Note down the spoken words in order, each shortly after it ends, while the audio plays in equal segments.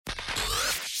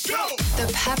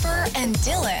The Pepper and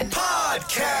Dylan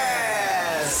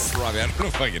Podcast. Robbie, I don't know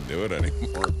if I can do it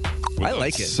anymore. I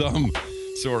like it. Some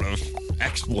sort of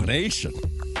explanation.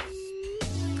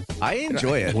 I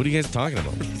enjoy it. What are you guys talking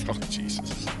about? Oh,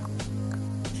 Jesus.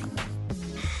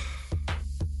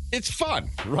 It's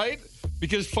fun, right?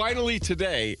 Because finally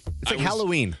today... It's like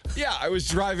Halloween. Yeah, I was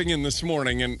driving in this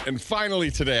morning, and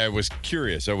finally today I was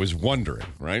curious. I was wondering,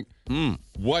 right?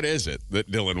 What is it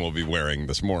that Dylan will be wearing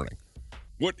this morning?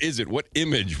 What is it? What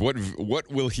image? What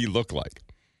will he look like?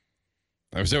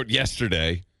 I was out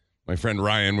yesterday. My friend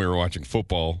Ryan, we were watching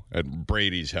football at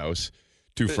Brady's house.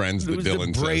 Two friends that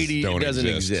Dylan Brady says don't doesn't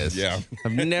exist. Yeah.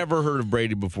 I've never heard of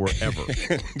Brady before, ever.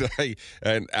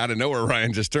 and out of nowhere,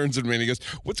 Ryan just turns to me and he goes,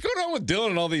 "What's going on with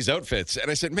Dylan and all these outfits?" And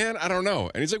I said, "Man, I don't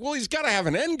know." And he's like, "Well, he's got to have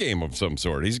an end game of some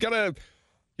sort. There's got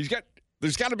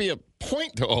to be a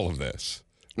point to all of this."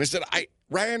 And I said,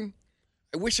 Ryan,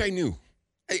 I wish I knew.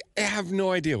 I have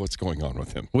no idea what's going on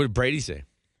with him. What did Brady say?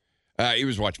 He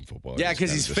was watching football. Yeah,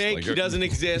 because he's fake. He doesn't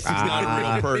exist. He's not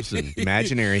a real person.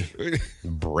 Imaginary.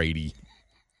 Brady.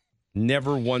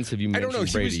 Never once have you I mentioned don't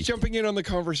know. Brady. He was jumping in on the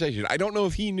conversation. I don't know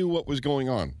if he knew what was going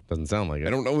on. Doesn't sound like it. I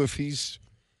don't know if he's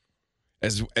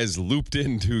as looped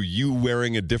into you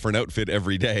wearing a different outfit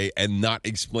every day and not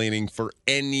explaining for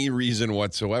any reason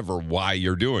whatsoever why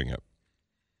you're doing it.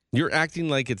 You're acting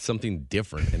like it's something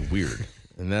different and weird.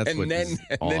 And that's And then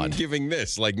odd. giving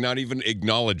this, like not even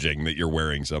acknowledging that you're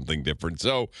wearing something different.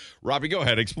 So, Robbie, go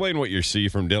ahead. Explain what you see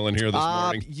from Dylan here this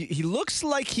morning. He looks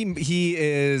like he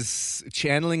is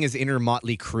channeling his inner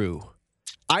Motley Crue.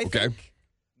 I think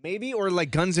maybe, or like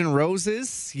Guns N'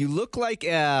 Roses. You look like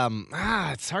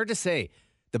it's hard to say.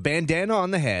 The bandana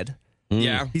on the head.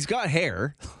 Yeah. He's got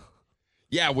hair.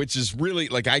 Yeah, which is really,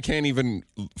 like, I can't even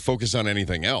focus on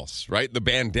anything else, right? The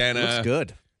bandana. Looks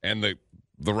good. And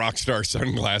the rock star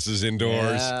sunglasses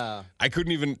indoors. Yeah. I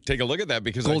couldn't even take a look at that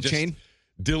because Gold chain.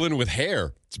 Dylan with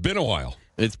hair. It's been a while.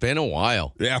 It's been a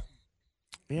while. Yeah.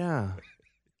 Yeah.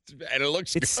 And it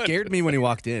looks It good. scared me when he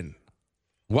walked in.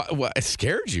 What? It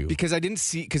scared you? Because I didn't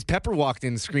see, because Pepper walked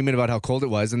in screaming about how cold it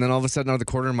was, and then all of a sudden out of the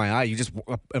corner of my eye, you just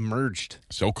emerged.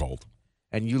 So cold.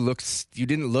 And you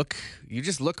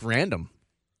just look random.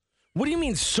 What do you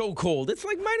mean so cold? It's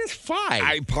like -5.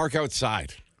 I park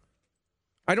outside.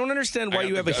 I don't understand why I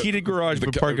you got have a heated garage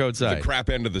but park outside. The crap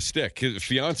end of the stick. His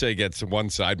fiance gets one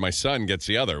side, my son gets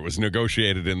the other. It was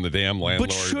negotiated in the damn landlord.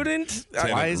 But shouldn't...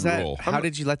 Why is that? rule. How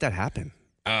did you let that happen?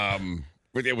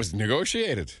 But it was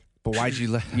negotiated. But why'd you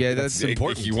let? Yeah, that's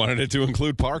important. You wanted it to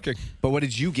include parking. But what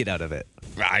did you get out of it?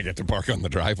 I get to park on the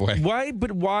driveway. Why?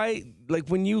 But why? Like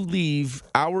when you leave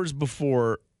hours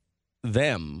before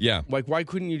them. Yeah. Like why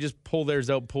couldn't you just pull theirs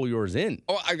out, pull yours in,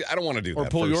 Oh, I don't want to do that. or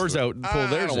pull first yours thing. out and pull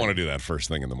theirs? I don't in? want to do that first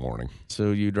thing in the morning.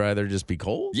 So you'd rather just be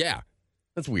cold? Yeah.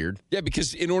 That's weird. Yeah,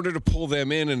 because in order to pull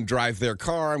them in and drive their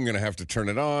car, I'm going to have to turn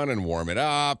it on and warm it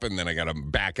up, and then I got to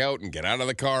back out and get out of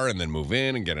the car and then move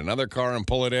in and get another car and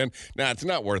pull it in. Nah, it's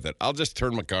not worth it. I'll just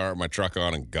turn my truck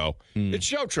on and go. It's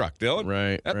show truck, Dylan.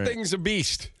 Right, That right. thing's a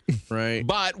beast. Right.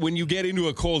 But when you get into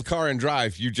a cold car and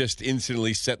drive, you just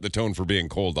instantly set the tone for being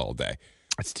cold all day.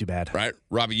 That's too bad. Right?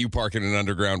 Robbie, you park in an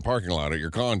underground parking lot at your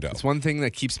condo. It's one thing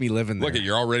that keeps me living there. Look,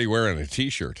 you're already wearing a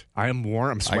T-shirt. I am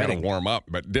warm. I'm I got to sweating. warm up.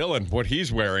 But Dylan, what he's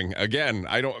wearing, again,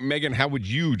 Megan, how would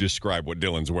you describe what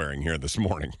Dylan's wearing here this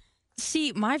morning?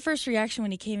 See, my first reaction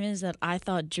when he came in is that I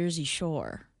thought Jersey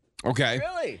Shore. Okay.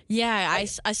 Really? Yeah,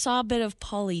 I saw a bit of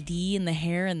Pauly D in the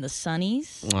hair and the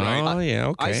sunnies. Oh, yeah,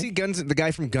 okay. I see the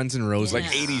guy from Guns N' Roses. Like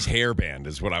 80s hairband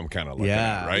is what I'm kind of looking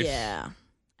at, right? Yeah.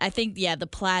 I think, the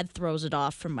plaid throws it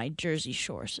off from my Jersey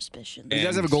Shore suspicions. He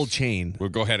does have a gold chain. We'll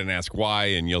go ahead and ask why,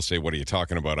 and you'll say, what are you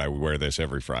talking about? I wear this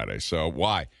every Friday. So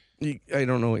why? I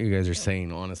don't know what you guys are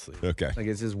saying, honestly. Okay. Like,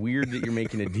 it's just weird that you're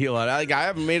making a deal out of it. Like, I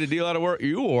haven't made a deal out of what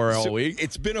you wore all So week.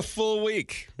 it's been a full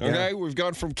week, okay? We've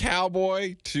gone from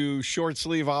cowboy to short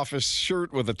sleeve office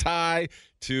shirt with a tie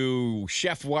to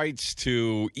chef whites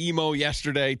to emo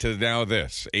yesterday to now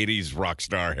this 80s rock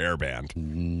star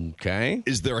hairband. Okay.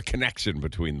 Is there a connection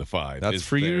between the five? That's Is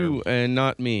for there- you and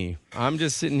not me. I'm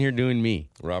just sitting here doing me.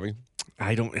 Robbie?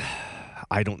 I don't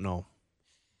know.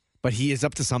 But he is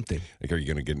up to something. Like, are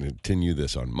you going to continue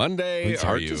this on Monday? It's Are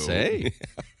hard you- to say.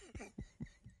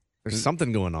 There's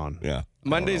something going on. Yeah.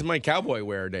 Monday's my cowboy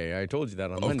wear day. I told you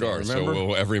that on Of Monday, course. remember? So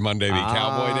will every Monday be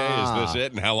Cowboy Day? Is this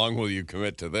it? And how long will you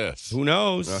commit to this? Who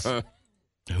knows?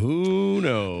 Who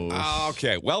knows?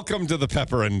 Okay. Welcome to the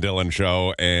Pepper and Dylan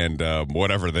show and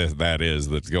whatever that is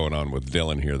that's going on with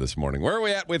Dylan here this morning. Where are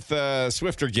we at with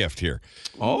Swifter Gift here?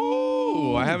 Oh,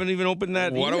 Ooh, I haven't even opened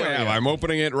that. What do I have? I'm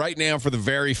opening it right now for the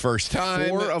very first time.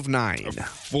 4 of 9.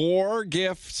 4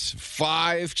 gifts,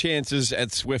 5 chances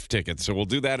at Swift tickets. So we'll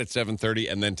do that at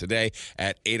 7:30, and then today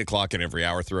at 8 o'clock and every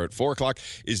hour throughout 4 o'clock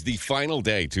is the final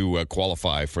day to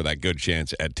qualify for that good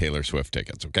chance at Taylor Swift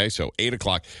tickets, okay? So 8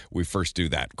 o'clock, we first do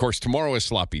that. Of course, tomorrow is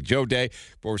Sloppy Joe Day.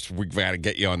 Of course, we've got to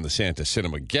get you on the Santa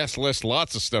Cinema guest list.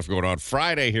 Lots of stuff going on.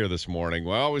 Friday here this morning.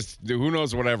 Well, who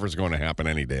knows whatever's going to happen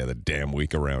any day of the damn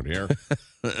week around here.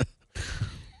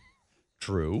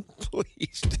 True.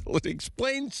 Please, Dylan,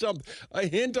 explain a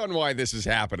hint on why this is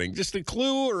happening. Just a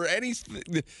clue or anything.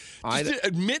 Just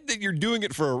admit that you're doing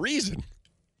it for a reason.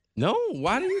 No,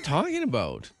 what are you talking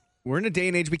about? We're in a day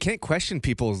and age we can't question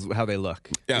people how they look.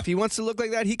 Yeah. If he wants to look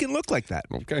like that, he can look like that.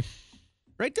 Okay.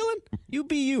 Right, Dylan? You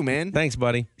be you, man. Thanks,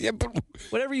 buddy. Yeah, but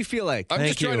Whatever you feel like. I'm Thank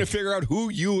just trying you. to figure out who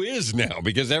you is now,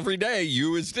 because every day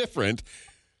you is different.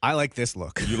 I like this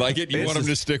look. You like it? You want him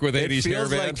to stick with 80s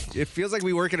hairband? It feels like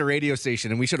we work at a radio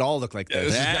station and we should all look like This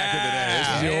this. is back in the day. This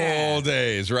is the old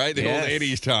days, right? The old Yes.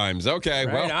 80s times. Okay,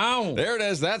 Right well, on. there it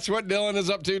is. That's what Dylan is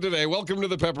up to today. Welcome to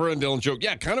the Pepper and Dylan Show.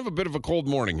 Yeah, kind of a bit of a cold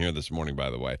morning here this morning, by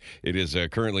the way. It is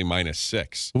currently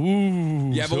 -6.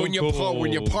 Ooh. Yeah, but so when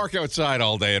you cold. park outside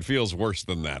all day, it feels worse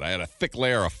than that. I had a thick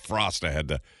layer of frost. I had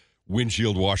to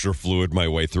windshield washer fluid my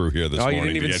way through here this Oh, you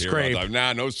morning. didn't even to get here on scrape. time.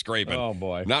 Nah, no scraping. Oh,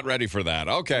 boy. Not ready for that.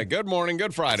 Okay, good morning.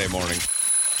 Good Friday morning.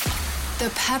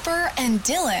 The Pepper and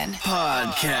Dylan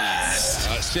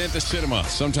Podcast. Santa Cinema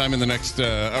sometime in the next,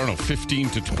 15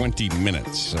 to 20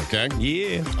 minutes, okay?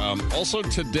 Yeah. Also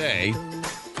today,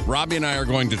 Robbie and I are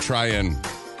going to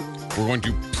we're going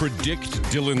to predict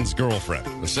Dylan's girlfriend.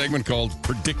 A segment called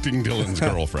Predicting Dylan's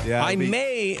Girlfriend. Yeah, I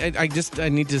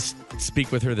need to speak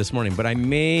with her this morning, but I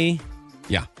may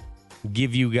Yeah.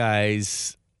 give you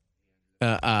guys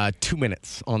 2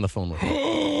 minutes on the phone with her.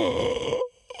 Oh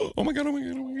my God, oh my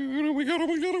God, oh my God, oh my God, oh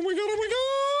my God, oh my God, oh my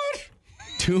God.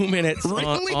 2 minutes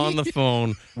Really? on the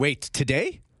phone. Wait,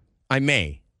 today? I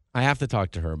have to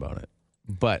talk to her about it.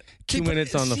 But 2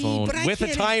 minutes on the phone with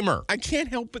a timer. I can't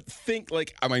help but think,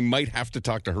 like, I might have to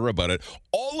talk to her about it.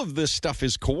 All of this stuff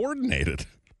is coordinated.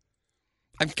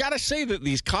 I've got to say that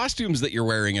these costumes that you're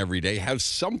wearing every day have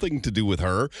something to do with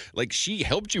her. Like, she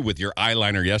helped you with your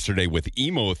eyeliner yesterday with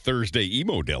Thursday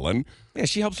emo, Dylan. Yeah,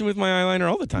 she helps me with my eyeliner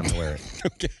all the time. I wear it.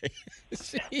 Okay.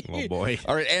 Oh, boy.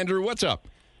 All right, Andrew, what's up?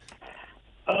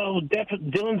 Oh,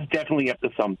 Dylan's definitely up to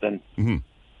something. Mm-hmm.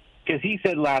 Because he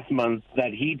said last month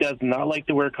that he does not like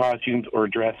to wear costumes or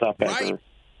dress up ever. Right.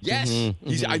 Yes.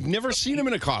 I've never seen him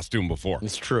in a costume before.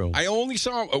 It's true. I only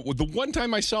saw him, the one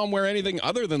time I saw him wear anything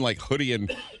other than like hoodie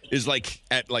is like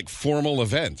at like formal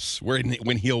events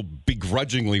when he'll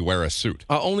begrudgingly wear a suit.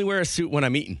 I'll only wear a suit when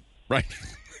I'm eating. Right.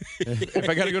 If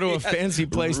I got to go to a fancy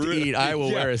place to eat, I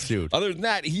will wear a suit. Other than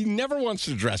that, he never wants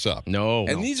to dress up. No.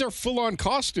 And these are full-on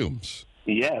costumes.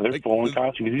 Yeah, they're full in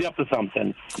costumes. He's up to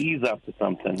something. He's up to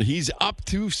something. He's up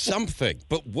to something.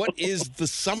 But what is the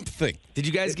something? Did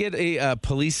you guys get a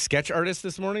police sketch artist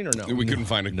this morning or no? We couldn't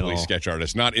find a police sketch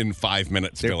artist. Not in 5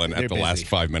 minutes, Dylan, they're at the last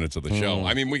 5 minutes of the show.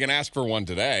 I mean, we can ask for one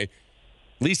today.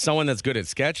 At least someone that's good at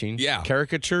sketching. Yeah.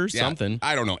 Caricature, Yeah, something.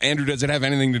 I don't know. Andrew, does it have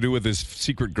anything to do with his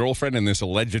secret girlfriend and this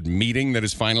alleged meeting that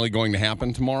is finally going to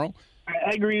happen tomorrow?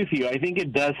 I agree with you. I think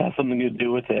it does have something to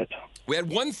do with it. We had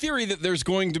one theory that there's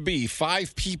going to be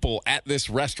 5 people at this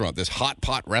restaurant, this hot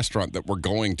pot restaurant that we're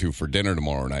going to for dinner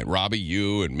tomorrow night. Robbie,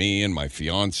 you and me and my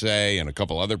fiance and a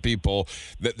couple other people,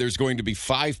 that there's going to be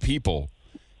 5 people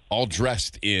all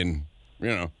dressed in,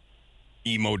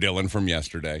 emo Dylan from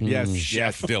yesterday. Yes.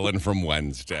 Chef Dylan from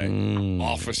Wednesday.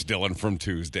 Office Dylan from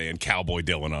Tuesday. And Cowboy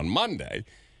Dylan on Monday.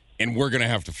 And we're going to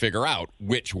have to figure out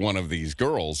which one of these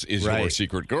girls is your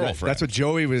secret girlfriend. That's what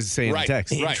Joey was saying in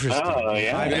text. Right. Oh,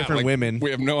 yeah. 5 different women.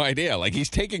 We have no idea. Like, he's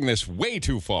taking this way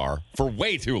too far for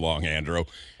way too long, Andrew.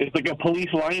 It's like a police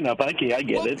lineup. I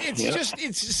get it.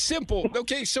 It's simple.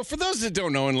 Okay, so for those that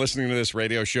don't know and listening to this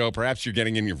radio show, perhaps you're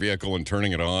getting in your vehicle and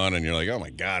turning it on and you're like, oh my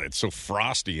God, it's so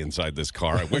frosty inside this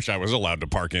car. I wish I was allowed to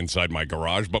park inside my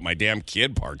garage, but my damn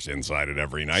kid parks inside it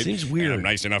every night. Seems weird. And I'm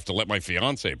nice enough to let my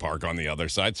fiance park on the other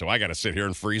side, so I got to sit here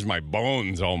and freeze my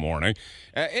bones all morning.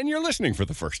 And you're listening for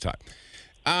the first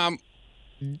time.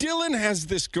 Dylan has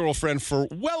this girlfriend for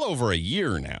well over a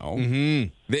year now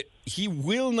that he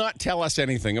will not tell us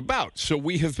anything about. So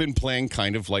we have been playing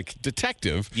kind of like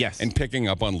detective and picking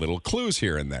up on little clues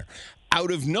here and there.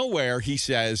 Out of nowhere, he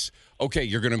says, okay,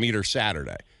 you're going to meet her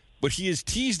Saturday. But he has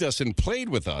teased us and played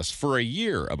with us for a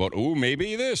year about, oh,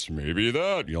 maybe this, maybe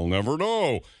that. You'll never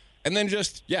know. And then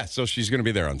just, so she's going to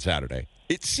be there on Saturday.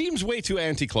 It seems way too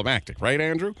anticlimactic, right,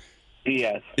 Andrew?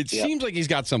 Yes. It seems like he's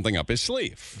got something up his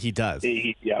sleeve. He does.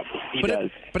 Yeah. He does.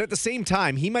 But at the same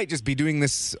time, he might just be doing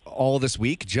this all this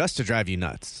week just to drive you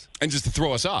nuts. And just to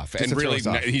throw us off. Just and to throw really, us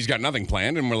off. he's got nothing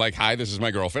planned. And we're like, hi, this is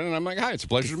my girlfriend. And I'm like, hi, it's a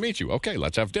pleasure to meet you. Okay,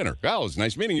 let's have dinner. Oh, it's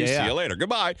nice meeting you. Yeah, See yeah. you later.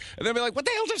 Goodbye. And then be like, what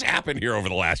the hell just happened here over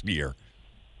the last year?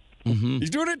 Mm-hmm. He's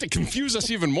doing it to confuse us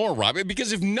even more, Robbie,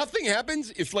 because if nothing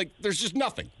happens, if there's just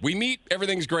nothing, we meet,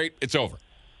 everything's great, it's over.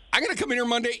 I'm going to come in here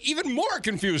Monday even more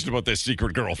confused about this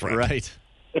secret girlfriend. Right.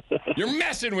 You're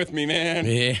messing with me, man.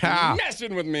 Yeah. You're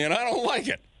messing with me, and I don't like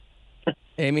it.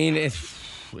 I mean,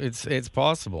 it's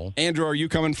possible. Andrew, are you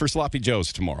coming for Sloppy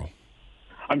Joe's tomorrow?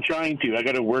 I'm trying to. I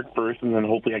got to work first, and then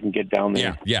hopefully I can get down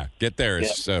there. Yeah. Get there.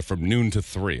 It's from noon to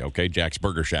 3, okay? Jack's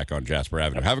Burger Shack on Jasper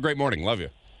Avenue. Have a great morning. Love you.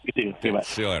 You too. Goodbye.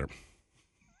 See you later.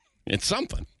 It's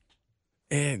something.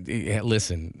 And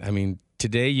listen, I mean,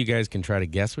 today you guys can try to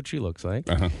guess what she looks like.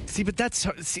 Uh-huh. See, but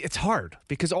it's hard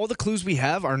because all the clues we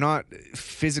have are not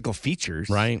physical features.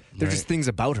 Right, They're right. just things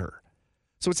about her.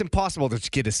 So it's impossible to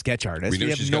get a sketch artist. We know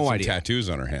have she's no got some idea. tattoos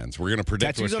on her hands. We're going to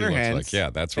predict Tattoos what on she her looks hands. like. Yeah,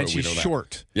 that's what and we she's know. That.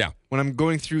 short. Yeah. When I'm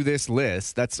going through this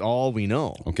list, that's all we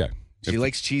know. Okay. She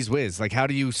likes Cheese Whiz. Like, how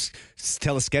do you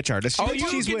tell a sketch artist? She likes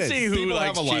Cheese Whiz. who People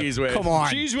likes have a look. Cheese Whiz. Come on.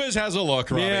 Cheese Whiz has a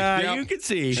look, Robbie. Yeah, Yep. you can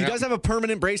see. She does have a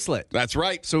permanent bracelet, That's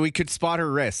right. so we could spot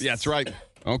her wrist. Yeah, that's right.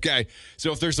 Okay.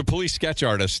 So if there's a police sketch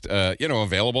artist,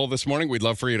 available this morning, we'd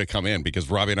love for you to come in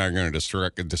because Robbie and I are going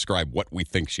to describe what we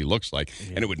think she looks like,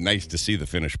 and it would be nice to see the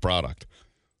finished product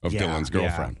of Yeah, Dylan's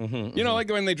girlfriend. yeah. Like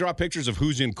when they draw pictures of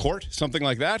who's in court, something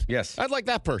like that? Yes. I'd like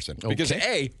that person because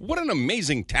Okay. A, what an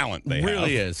amazing talent they have.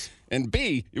 Really is. And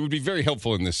B, it would be very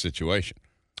helpful in this situation.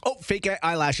 Oh, fake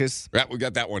eyelashes. Yeah, we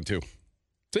got that one too.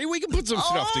 See, we can put some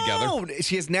stuff together. Oh,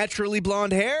 she has naturally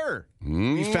blonde hair.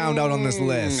 We found out on this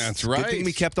list. That's Good right. thing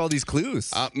we kept all these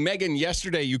clues. Megan,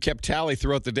 yesterday you kept tally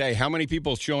throughout the day. How many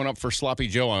people showing up for Sloppy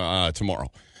Joe tomorrow?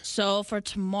 So for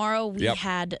tomorrow, we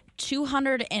had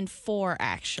 204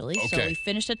 actually. So Okay. we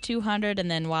finished at 200, and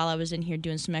then while I was in here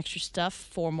doing some extra stuff,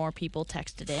 4 more people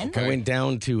texted in. Okay. I went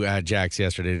down to Jack's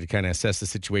yesterday to kind of assess the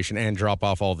situation and drop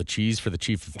off all the cheese for the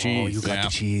chief of cheese. Oh, you got Yeah. the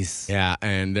cheese. Yeah,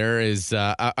 and there is,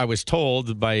 I was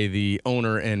told by the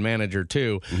owner and manager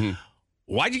too,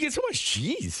 why'd you get so much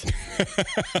cheese?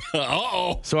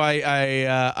 Uh-oh. So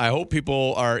I hope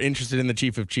people are interested in the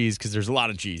chief of cheese because there's a lot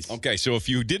of cheese. Okay, so if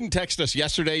you didn't text us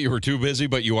yesterday, you were too busy,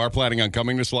 but you are planning on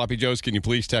coming to Sloppy Joe's, can you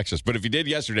please text us? But if you did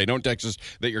yesterday, don't text us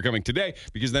that you're coming today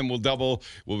because then we'll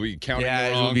be counting Yeah,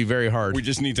 it wrong. would be very hard. We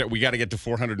just we got to get to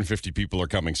 450 people are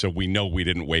coming, so we know we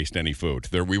didn't waste any food.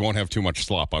 We won't have too much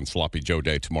slop on Sloppy Joe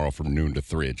Day tomorrow from noon to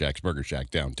 3 at Jack's Burger Shack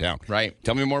downtown. Right.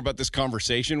 Tell me more about this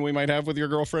conversation we might have with your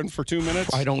girlfriend for 2 minutes.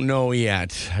 I don't know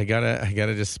yet. I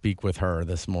gotta just speak with her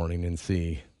this morning and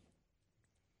see.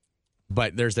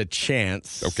 But there's a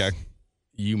chance. Okay.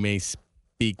 You may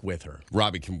speak with her.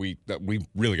 Robbie, we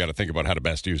really got to think about how to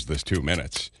best use this 2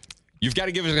 minutes. You've got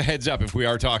to give us a heads up if we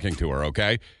are talking to her,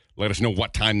 okay? Let us know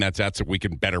what time that's at so we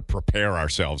can better prepare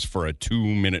ourselves for a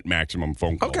 2-minute maximum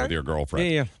phone call with your girlfriend.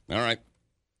 Yeah. All right.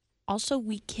 Also,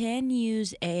 we can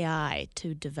use AI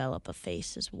to develop a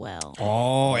face as well.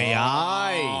 Oh,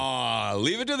 AI.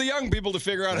 Leave it to the young people to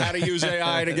figure out how to use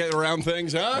AI to get around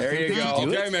things, huh? There you go.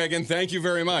 Okay, Megan, thank you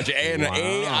very much. An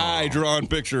AI-drawn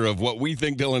picture of what we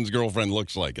think Dylan's girlfriend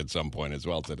looks like at some point as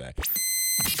well today.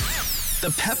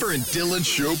 The Pepper and Dylan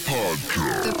Show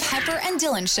Podcast. The Pepper and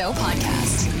Dylan Show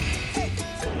Podcast.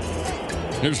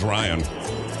 Here's Ryan.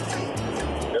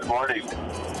 Good morning.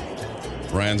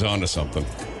 Ryan's onto something.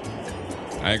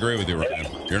 I agree with you, Ryan.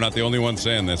 You're not the only one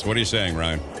saying this. What are you saying,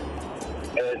 Ryan?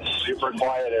 It's super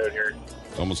quiet out here.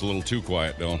 It's almost a little too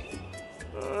quiet, Dylan.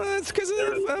 It's because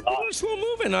people are slow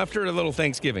moving after a little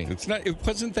Thanksgiving. It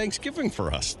wasn't Thanksgiving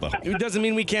for us, though. It doesn't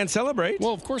mean we can't celebrate.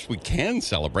 Well, of course we can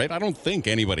celebrate. I don't think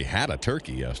anybody had a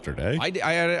turkey yesterday.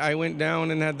 I went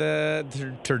down and had the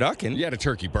turducken, You had a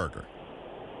turkey burger.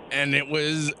 and it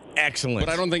was excellent.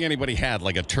 But I don't think anybody had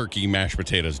like a turkey mashed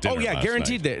potatoes dinner. Oh yeah, last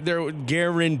guaranteed night. that. They're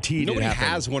guaranteed. Nobody it happened.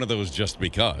 has one of those just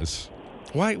because.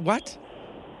 Why? What?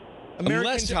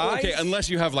 American ties? Unless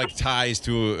you have like ties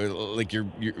to like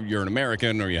you're an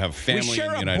American or you have family share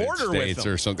in the a United border with States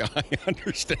them. or something. I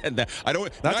understand that. I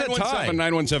don't. That's a tie.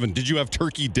 917. Did you have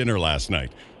turkey dinner last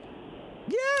night?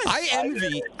 Yes.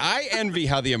 I envy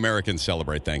how the Americans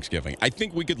celebrate Thanksgiving. I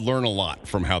think we could learn a lot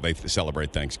from how they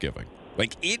celebrate Thanksgiving.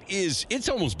 Like it's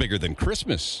almost bigger than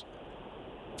Christmas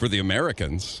for the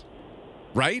Americans,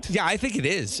 right? Yeah, I think it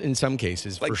is in some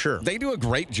cases, for sure. They do a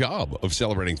great job of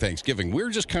celebrating Thanksgiving. We're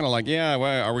just kind of like, yeah,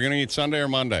 well, are we going to eat Sunday or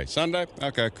Monday? Sunday?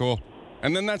 Okay, cool.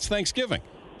 And then that's Thanksgiving.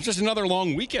 It's just another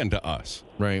long weekend to us.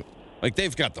 Right. Like,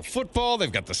 they've got the football,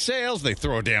 they've got the sales, they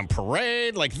throw a damn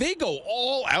parade. Like, they go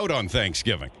all out on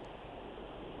Thanksgiving.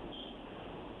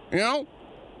 You know?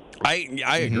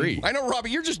 I agree. I know,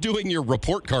 Robbie, you're just doing your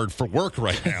report card for work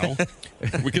right now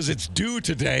because it's due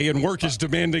today and work is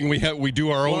demanding we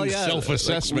do our own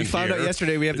self-assessment. We found out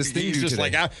yesterday we have this thing He's due just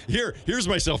today. like, here's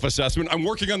my self-assessment. I'm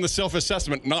working on the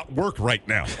self-assessment, not work right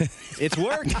now. It's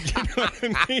work. You know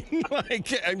what I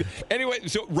mean? Anyway,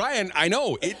 so Ryan, I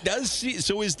know it does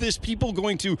so is this people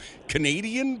going to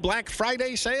Canadian Black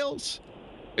Friday sales?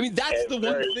 I mean, that's the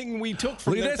one thing we took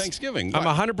from their Thanksgiving. I'm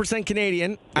 100%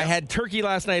 Canadian. Yep. I had turkey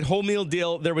last night, whole meal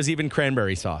deal. There was even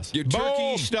cranberry sauce.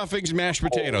 Turkey, stuffings, mashed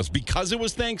potatoes. Because it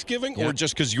was Thanksgiving or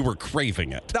just because you were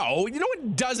craving it? No, you know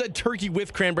what does a turkey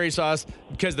with cranberry sauce?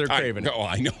 Because they're craving it. No,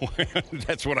 I know.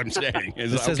 That's what I'm saying.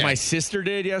 This says my sister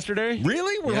did yesterday.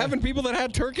 Really? We're having people that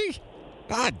had turkey?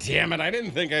 God damn it. I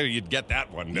didn't think you'd get that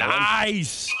one. Dylan.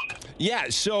 Nice. Yeah,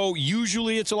 so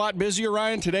usually it's a lot busier,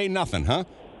 Ryan. Today, nothing, huh?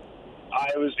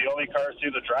 I was the only car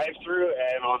through the drive-thru,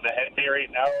 and on the head day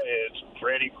right now, it's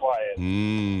pretty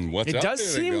quiet. What's it up?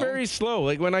 Does seem very slow.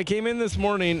 Like when I came in this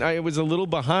morning, I was a little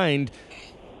behind,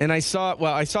 and I saw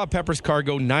Pepper's car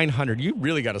go 900. You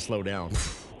really got to slow down.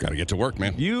 Got to get to work,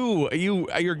 man. You're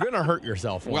going to hurt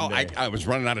yourself one day. I was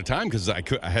running out of time because I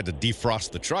had to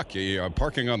defrost the truck. I'm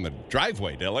parking on the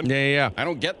driveway, Dylan. Yeah. I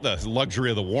don't get the luxury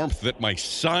of the warmth that my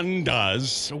son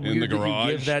does in the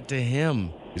garage. You give that to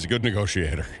him. He's a good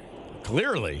negotiator.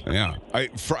 Clearly. Yeah.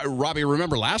 Robbie,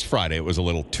 remember last Friday it was a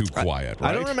little too quiet,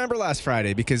 right? I don't remember last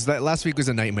Friday because last week was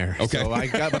a nightmare. Okay. So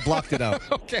I blocked it out.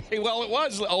 Okay. Well, it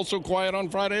was also quiet on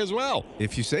Friday as well.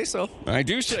 If you say so. I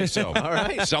do say so. All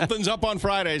right. Something's up on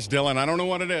Fridays, Dylan. I don't know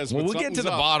what it is. Well, we'll get to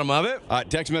the bottom of it.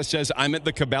 Text message says, I'm at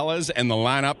the Cabela's and the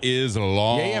lineup is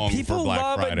long people for Black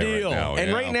love Friday a deal. right now.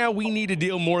 And right now we need a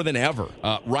deal more than ever.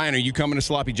 Ryan, are you coming to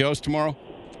Sloppy Joe's tomorrow?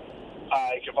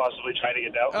 I could possibly try to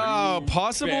get down. Oh,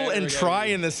 possible and try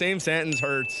in the same sentence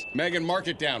hurts. Megan, mark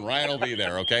it down. Ryan will be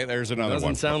there, okay? There's another one.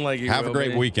 Doesn't sound like you Have will a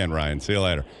great be. weekend, Ryan. See you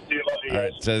later. Love you All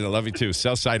guys. right, says I love you too.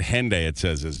 Southside Henday, it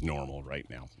says, is normal right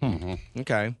now.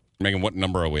 Okay. Megan, what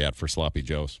number are we at for Sloppy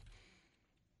Joe's?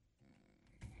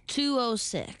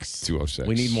 206. 206.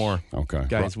 We need more. Okay.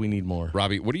 Guys, we need more.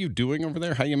 Robbie, what are you doing over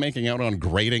there? How are you making out on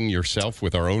grading yourself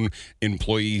with our own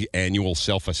employee annual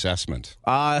self-assessment?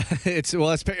 It's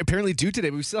apparently due today,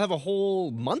 but we still have a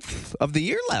whole month of the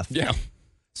year left. Yeah.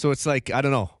 So it's like, I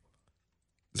don't know.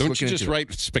 Don't you just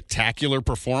write spectacular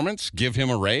performance, give him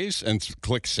a raise, and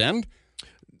click send?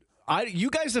 You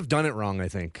guys have done it wrong, I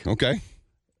think. Okay.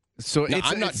 So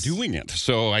I'm not doing it,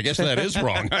 so I guess that is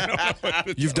wrong. I don't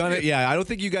know. You've done it, yeah. I don't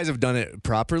think you guys have done it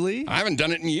properly. I haven't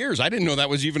done it in years. I didn't know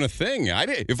that was even a thing.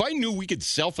 If I knew we could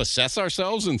self-assess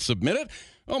ourselves and submit it,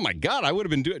 oh my God, I would have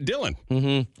been doing Dylan.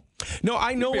 Mm-hmm. No,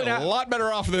 I know We'd be a lot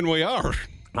better off than we are.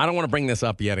 I don't want to bring this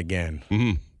up yet again.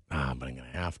 Mm-hmm. But I'm going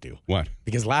to have to. What?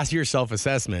 Because last year's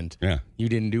self-assessment, Yeah. you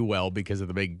didn't do well because of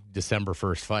the big December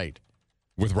 1st fight.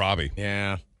 With Robbie.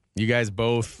 Yeah. You guys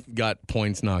both got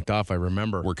points knocked off, I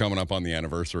remember. We're coming up on the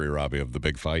anniversary, Robbie, of the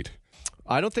big fight.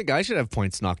 I don't think I should have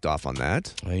points knocked off on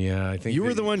that. Yeah, I think you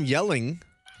were the one yelling.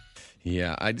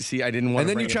 Yeah, I didn't want and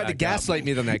to. then you tried to gaslight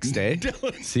me the next day.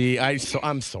 See,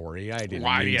 I'm sorry. I didn't.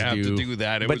 Why do mean you have to do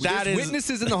that? But there's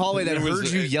witnesses in the hallway that heard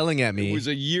you yelling at me. It was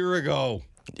a year ago.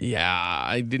 Yeah,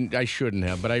 I shouldn't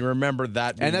have, but I remember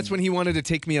that. And that's when he wanted to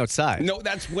take me outside. No,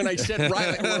 that's when I said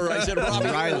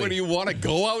Robbie, what, do you want to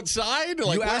go outside?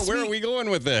 Like, where are we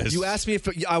going with this? You asked me if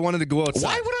I wanted to go outside.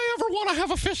 Why would I ever want to have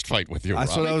a fist fight with you,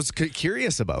 That's Robbie? what I was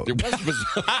curious about. It was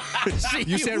bizarre.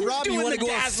 You said, Robbie, you want to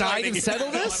go outside and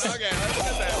settle this? Okay, let's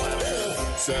get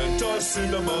that. Santa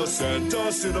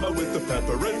Cinema with the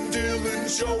Pepper and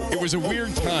Dylan Show. It was a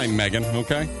weird time, Megan,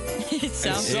 okay? It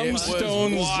sounds Some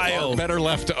stones are better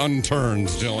left unturned,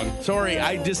 Dylan. Sorry,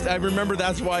 I remember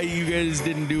that's why you guys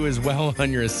didn't do as well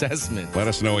on your assessment. Let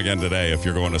us know again today if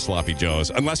you're going to Sloppy Joe's.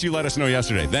 Unless you let us know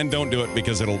yesterday. Then don't do it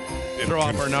because it'll throw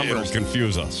off our numbers. It'll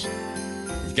confuse us.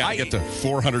 We've got to get to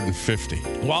 450.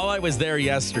 While I was there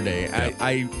yesterday,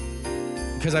 I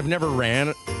because I've never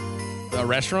ran a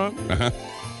restaurant,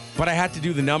 but I had to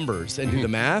do the numbers and do the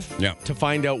math to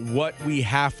find out what we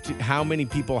have to, how many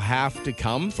people have to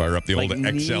come. Fire up the old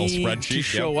Excel need spreadsheet. to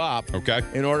show up,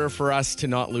 in order for us to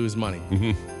not lose money.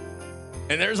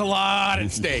 And there's a lot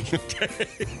at stake.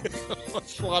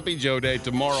 Sloppy Joe Day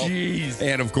tomorrow. Jeez.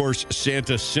 And, of course,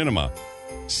 Santa Cinema,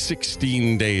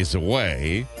 16 days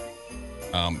away.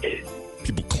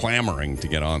 People clamoring to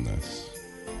get on this.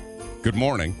 Good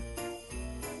morning.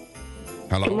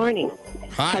 Hello. Good morning.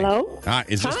 Hi. Hello? Hi.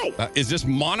 Hi. Is this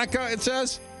Monica, it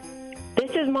says?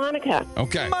 This is Monica.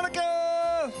 Okay.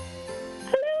 Monica!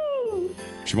 Hello.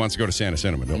 She wants to go to Santa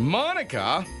Cinema, don't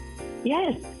Monica?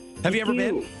 Yes. Have you ever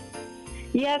been?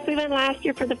 Yes, we went last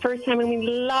year for the first time, and we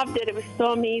loved it. It was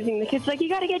so amazing. The kids were like, you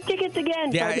got to get tickets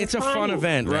again. Yeah, So it's a fun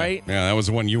event, right? Yeah, that was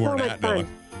the one you weren't much at, fun. Dylan.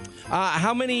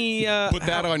 How many? Put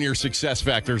that on your success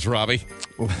factors, Robbie.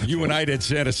 You and I did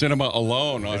Santa Cinema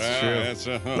alone. That's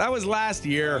true. That was last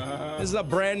year. This is a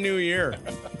brand new year.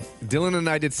 Dylan and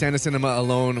I did Santa Cinema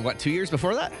alone, 2 years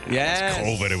before that? Yes.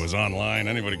 COVID, it was online.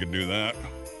 Anybody could do that.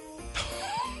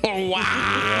 Oh,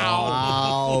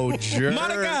 wow. Oh, jerk.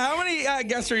 Monica, how many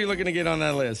guests are you looking to get on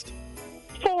that list?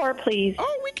 4, please.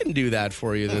 Oh, we can do that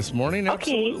for you this morning.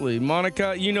 Okay. Absolutely.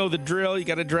 Monica, you know the drill. You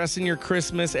got to dress in your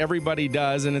Christmas. Everybody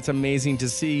does, and it's amazing to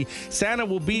see. Santa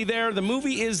will be there. The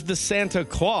movie is The Santa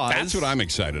Claus. That's what I'm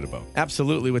excited about.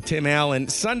 Absolutely, with Tim Allen.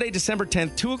 Sunday, December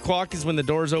 10th, 2 o'clock is when the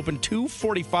doors open.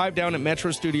 2:45 down at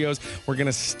Metro Studios. We're going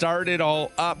to start it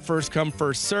all up. First come,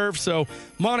 first serve. So,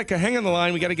 Monica, hang on the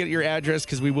line. We got to get your address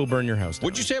because we will burn your house down.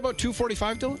 What'd you say about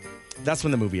 2:45, Dylan? That's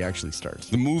when the movie actually starts.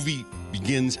 The movie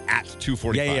begins at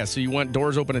 2:45. Yeah. So you want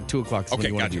doors open at 2 o'clock. So Okay,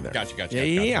 you want gotcha, to do that. gotcha.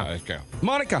 Yeah. Okay.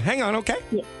 Monica, hang on, okay?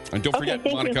 And don't Okay, forget,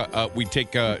 thank Monica, we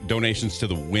take donations to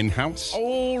the Win House.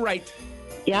 All right.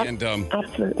 Yep, And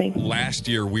absolutely. last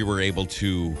year we were able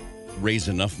to raise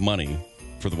enough money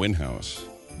for the Win House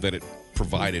that it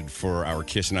provided for our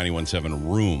Kiss 91.7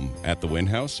 room at the Win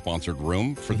House, sponsored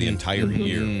room for the entire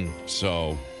year.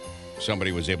 So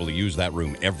somebody was able to use that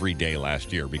room every day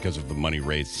last year because of the money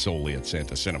raised solely at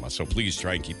Santa Cinema. So please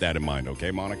try and keep that in mind,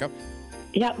 okay, Monica?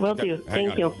 Yeah, will do. Hang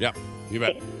Thank on. you. Yep, you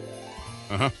bet.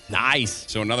 Nice.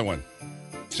 So another one,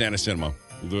 Santa Cinema.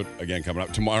 We'll do it again coming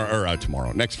up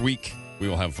tomorrow. Next week, we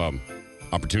will have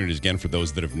opportunities again for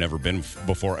those that have never been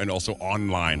before, and also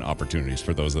online opportunities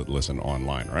for those that listen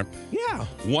online, right? Yeah.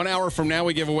 1 hour from now,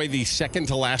 we give away the second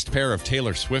to last pair of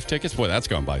Taylor Swift tickets. Boy, that's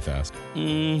gone by fast.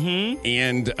 Mm-hmm.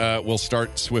 And we'll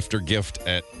start Swifter Gift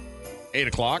at 8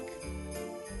 o'clock.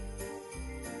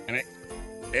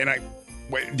 And I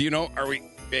wait, do you know, are we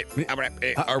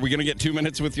going to get 2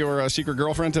 minutes with your secret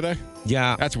girlfriend today?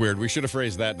 Yeah. That's weird. We should have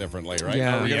phrased that differently, right?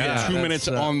 Yeah. Are we going to get 2 minutes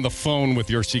on the phone with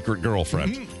your secret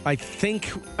girlfriend? I think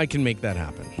I can make that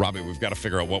happen. Robbie, we've got to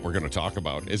figure out what we're going to talk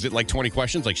about. Is it like 20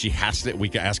 questions? Like we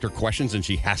can ask her questions and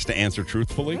she has to answer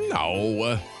truthfully?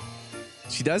 No.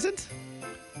 She doesn't?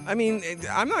 I mean,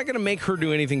 I'm not going to make her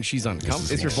do anything she's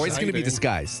uncomfortable. Is her voice going to be exciting.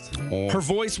 disguised? Her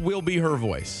voice will be her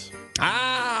voice.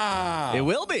 Ah! It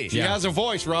will be. She has a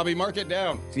voice, Robbie. Mark it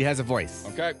down. She has a voice.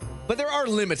 Okay. But there are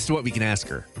limits to what we can ask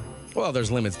her. Well, there's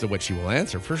limits to what she will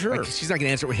answer, for sure. Like, she's not going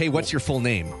to answer, hey, what's your full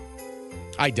name?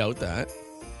 I doubt that.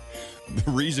 The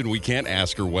reason we can't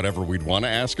ask her whatever we'd want to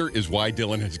ask her is why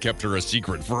Dylan has kept her a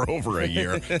secret for over a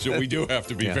year. So we do have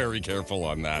to be very careful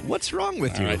on that. What's wrong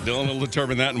with All you? right, Dylan will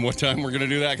determine that and what time we're going to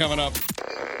do that coming up.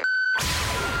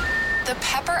 The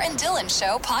Pepper and Dylan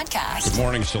Show podcast. Good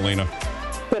morning, Selena.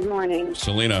 Good morning.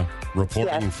 Selena,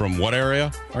 reporting from what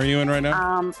area are you in right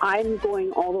now? I'm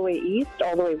going all the way east,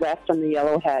 all the way west on the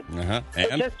Yellowhead. Uh-huh.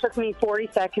 It And? just took me 40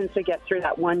 seconds to get through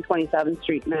that 127th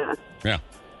Street mass. Yeah.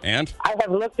 And? I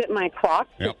have looked at my clock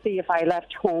to see if I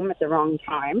left home at the wrong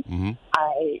time. Mm-hmm.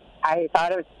 I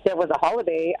thought there was a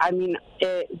holiday. I mean,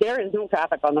 there is no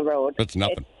traffic on the road. That's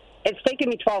nothing. It's taken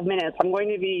me 12 minutes. I'm going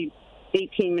to be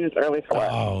 18 minutes early for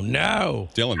work. Oh, no.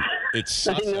 Dylan, it's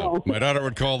sus. I know. My daughter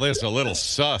would call this a little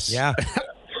sus. Yeah.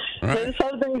 There's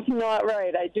something's not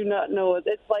right. I do not know.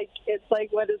 It's like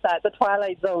what is that? The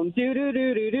Twilight Zone. Do do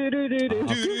do do do do do do.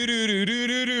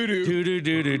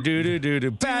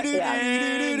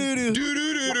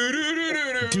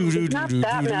 It's not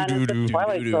that, man. It's the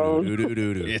Twilight Zone.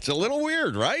 It's a little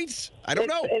weird, right? I don't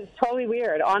know. It's totally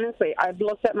weird. Honestly, I've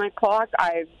looked at my clock.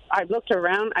 I've looked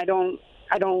around. I don't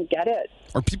get it.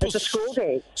 Are people It's a school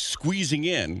day. squeezing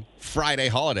in Friday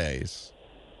holidays,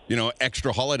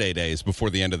 extra holiday days before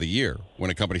the end of the year when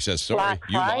a company says, sorry, Black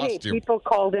you Friday, lost your... people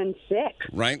called in sick.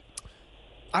 Right?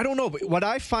 I don't know, but what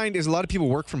I find is a lot of people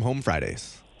work from home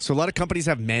Fridays. So a lot of companies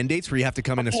have mandates where you have to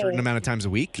come in a certain amount of times a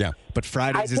week. Yeah. But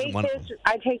Fridays isn't one of them.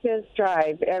 I take this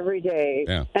drive every day,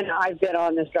 Yeah. and I've been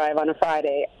on this drive on a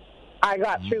Friday. I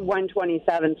got through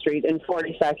 127th Street in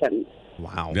 40 seconds.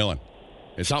 Wow. Dylan,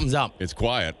 Something's up. it's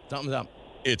quiet. Something's up.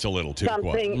 It's a little too quiet.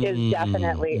 Something is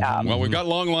definitely up. Well, we've got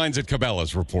long lines at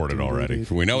Cabela's reported already.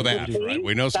 We know that, right?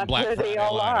 We know some That's Black where they Friday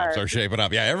all lineups are. are shaping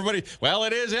up. Yeah, everybody. Well,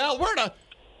 it is Alberta.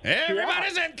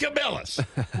 Everybody's at Cabela's.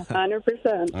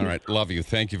 100%. All right, love you.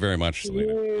 Thank you very much,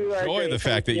 Selena. You are Enjoy great. the fact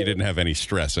Thank that you you. didn't have any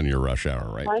stress in your rush hour,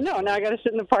 right? I know. Now I got to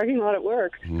sit in the parking lot at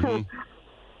work.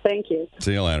 Thank you.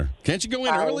 See you later. Can't you go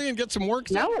in early and get some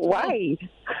work? No, why?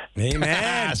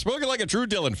 Amen. Spoken like a true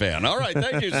Dylan fan. All right,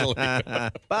 thank you,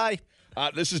 Selena. Bye.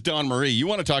 This is Don Marie. You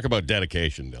want to talk about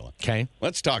dedication, Dylan? Okay.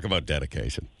 Let's talk about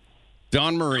dedication.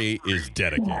 Dawn Marie is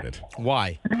dedicated.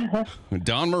 Why?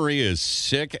 Dawn Marie is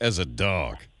sick as a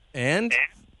dog. And?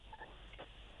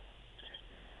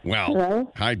 Well,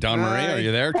 Hello? hi, Dawn Marie. Are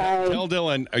you there? Hi. Tell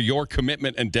Dylan your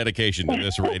commitment and dedication to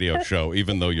this radio show,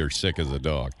 even though you're sick as a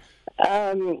dog.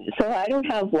 So I don't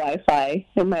have Wi-Fi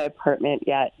in my apartment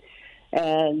yet,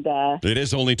 and It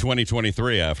is only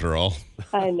 2023, after all.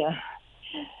 I know.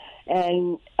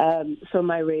 And so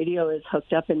my radio is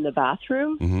hooked up in the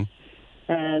bathroom,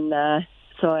 and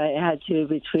so I had to,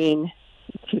 between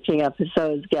puking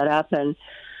episodes, get up and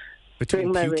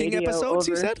Between bring my puking radio episodes,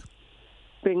 you over. said?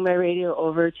 Bring my radio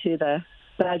over to the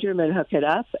bedroom and hook it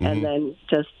up, and then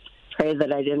just pray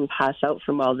that I didn't pass out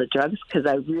from all the drugs, because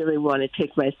I really want to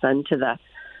take my son to the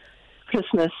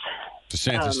Christmas. To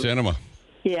Santa Cinema.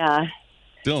 Yeah.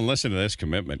 Dylan, listen to this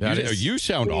commitment. That You, is- you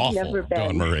sound We've awful, never been.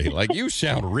 Dawn Marie. Like, you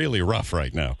sound really rough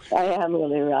right now. I am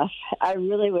really rough. I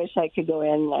really wish I could go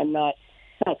in. I'm not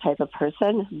that type of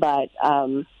person, but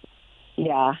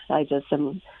yeah, I just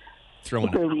am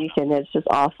Throwing super weak, and it's just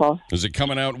awful. Is it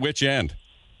coming out which end?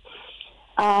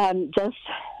 Just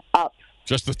up.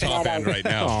 Just the top end right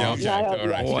now. Aw. Okay. Not All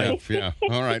right. obvious. Yeah.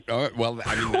 All right. All right. Well,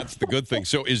 I mean, that's the good thing.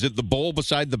 So is it the bowl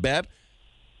beside the bed?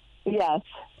 Yes.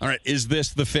 All right. Is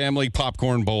this the family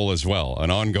popcorn bowl as well? An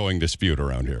ongoing dispute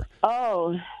around here.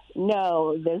 Oh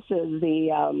no, this is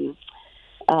the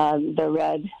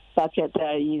red bucket that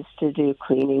I used to do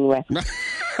cleaning with.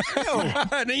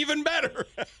 And even better.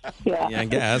 Yeah. Yeah, I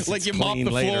guess. Like It's you mop clean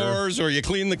the later. floors or you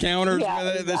clean the counters. Yeah,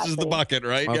 This is the exactly. bucket,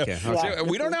 right? Okay. Yeah, So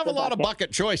we this don't is have a the lot of bucket.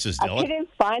 bucket choices, I Dylan. couldn't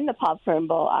find the popcorn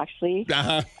bowl, actually.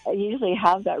 Uh-huh. I usually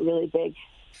have that really big,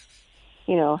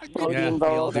 rodian we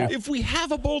all bowl. do. If we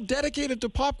have a bowl dedicated to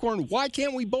popcorn, why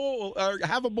can't we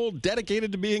have a bowl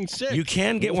dedicated to being sick? You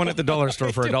can get one at the dollar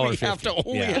store for We $1.50. have to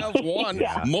only have one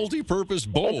Yeah. multi-purpose It's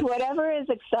bowl. whatever is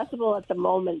accessible at the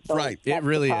moment. Though. Right. It That's the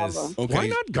really is. problem. Okay. Why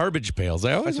not garbage pails?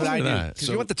 I always That's what I wonder do. that. Because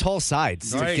you want the tall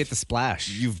sides Right. to get the splash.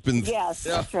 You've been Yes,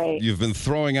 that's right. You've been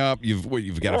throwing up.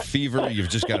 You've got a fever. You've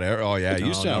just got oh yeah. You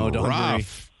No, sound don't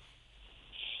rough.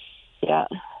 Yeah.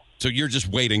 So you're just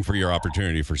waiting for your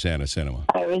opportunity for Santa Cinema.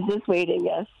 I was just waiting,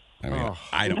 yes. I mean,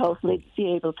 I And don't. hopefully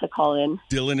be able to call in.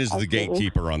 Dylan is the Absolutely.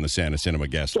 gatekeeper on the Santa Cinema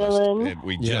guest Dylan. list. And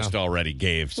we just already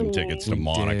gave some tickets to We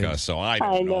Monica, did. so I don't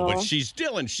I know. But know. she's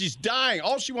Dylan. She's dying.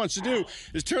 All she wants to do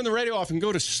is turn the radio off and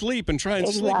go to sleep and try and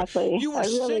Exactly. sleep. You were I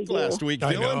really sick do. last week,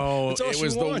 I Dylan. know. That's all It she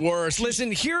was wanted. the worst.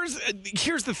 Listen, here's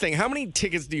the thing. How many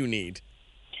tickets do you need?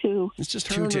 2. It's just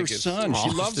Two her and her tickets. son. Aw, She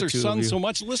just loves the her two of son you. so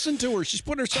much. Listen to her. She's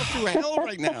putting herself through hell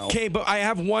right now. Okay, but I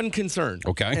have one concern.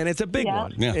 Okay. And it's a big Yeah.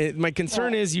 one. Yeah. My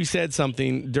concern is you said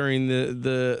something during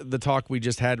the talk we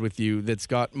just had with you that's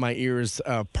got my ears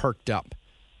perked up.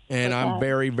 And I'm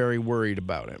very, very worried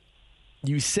about it.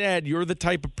 You said you're the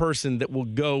type of person that will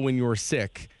go when you're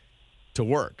sick to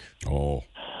work. Oh.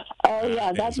 Oh,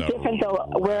 yeah, that's is a different, though.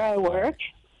 Where I work,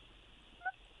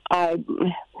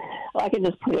 I can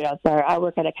just put it out there. I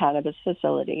work at a cannabis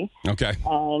facility, Okay.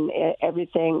 and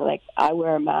everything, like, I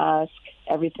wear a mask.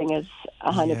 Everything is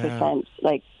 100%,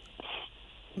 like,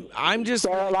 I'm just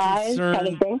Sterilized concerned kind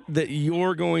of thing? that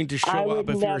you're going to I show would up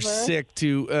if never- you're sick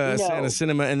to Santa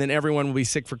Cinema, and then everyone will be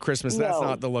sick for Christmas. That's No.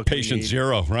 not the look. we Patient need.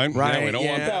 zero, right? Right, Yeah, we don't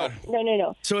want yeah. that.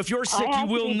 no. So if you're sick, I you have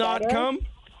to will be not better. come.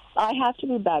 I have to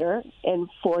be better in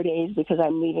 4 days because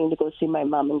I'm leaving to go see my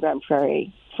mom in Grand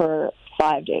Prairie for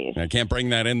 5 days. I can't bring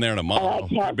that in there I tomorrow. can't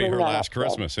Could be bring her that last up, though.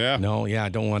 Christmas, yeah. No, yeah, I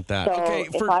don't want that. So Okay,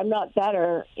 if I'm not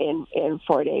better in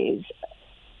 4 days,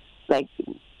 like,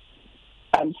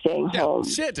 I'm staying Yeah, home.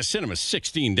 Santa Cinema's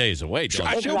 16 days away, John.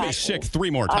 She'll be Exactly. sick 3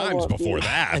 more I times won't before be.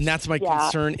 that. And that's my Yeah.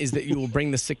 concern is that you will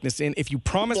bring the sickness in. If you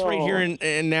promise right No. here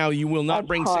and now you will not I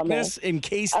bring promise. sickness in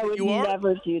case I that would you are.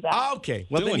 never do that. Okay.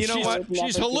 Well, then Dylan, you know she's, what? would never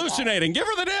she's do that. hallucinating. Give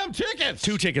her the damn tickets.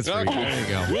 2 tickets for you. Okay. There you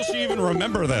go. Will she even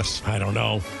remember this? I don't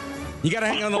know. You got to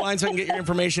hang on the line so I can get your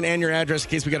information and your address in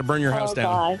case we got to burn your house Oh, down.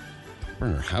 God.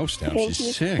 Burn her house down. Thank She's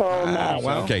you sick. so much.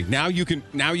 well. Okay, now you can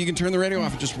turn the radio off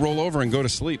and just roll over and go to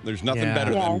sleep. There's nothing Yeah.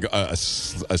 better Yeah.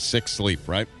 than a sick sleep,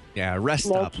 right? Yeah, rest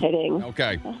No up. kidding.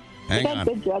 Okay. You Hang got on.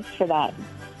 good drugs for that.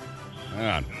 Hang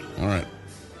on. All right.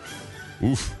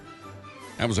 Oof.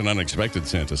 That was an unexpected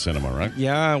Santa Cinema, right?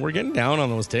 Yeah, we're getting down on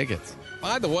those tickets.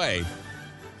 By the way,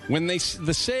 when the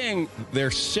saying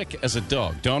they're sick as a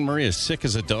dog, Dawn Marie is sick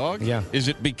as a dog. Yeah. Is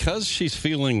it because she's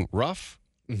feeling rough?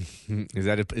 Is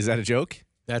that a joke?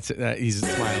 That's it. He's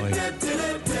smiling.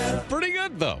 Pretty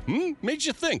good though. Made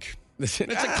you think. It's a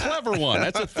clever one.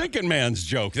 That's a thinking man's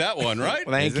joke. That one, right?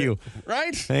 Thank you.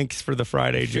 Right? Thanks for the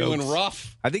Friday jokes. Feeling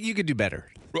rough. I think you could do better.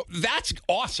 Well, that's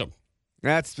awesome.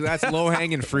 That's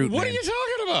low-hanging fruit, What man. are you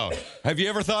talking about? Have you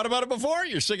ever thought about it before?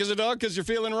 You're sick as a dog because you're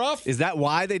feeling rough? Is that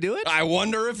why they do it? I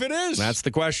wonder if it is. That's the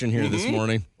question here this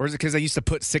morning. Or is it because they used to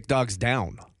put sick dogs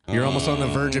down? You're almost on the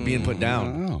verge of being put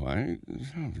down. That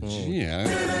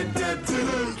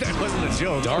wasn't a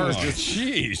joke.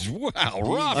 Jeez. Wow,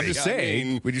 Robbie. I'm just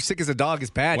saying, when you're sick as a dog,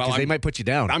 it's bad because Well, they might put you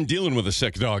down. I'm dealing with a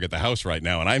sick dog at the house right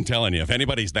now, and I'm telling you, if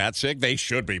anybody's that sick, they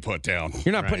should be put down.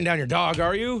 You're not putting down your dog,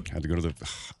 are you? I had to go to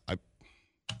the...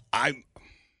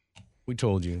 We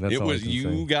told you. That's It all I was can you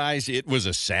say. guys. It was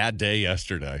a sad day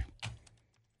yesterday.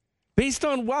 Based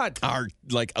on what? Our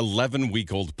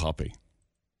 11-week-old puppy.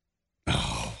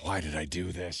 Oh, why did I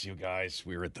do this, you guys?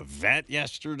 We were at the vet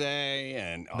yesterday,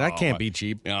 and That can't be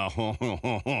cheap.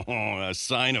 A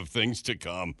sign of things to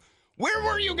come. Where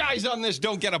were you guys on this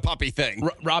don't get a puppy thing?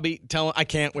 Robbie, tell him I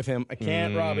can't with him. I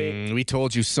can't, Robbie. We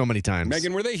told you so many times.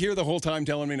 Megan, were they here the whole time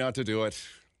telling me not to do it?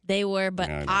 They were, but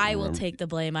Yeah, I will remember. take the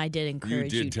blame. I did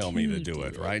encourage you. You did tell me to do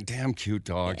it, right? Damn cute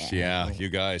dogs. Yeah, you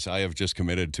guys, I have just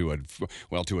committed to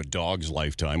a dog's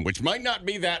lifetime, which might not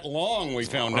be that long. We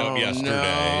found out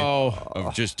yesterday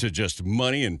of just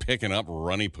money and picking up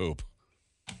runny poop.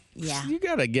 Yeah. You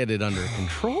got to get it under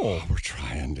control. We're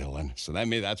trying, Dylan. So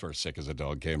that's where sick as a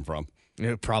dog came from.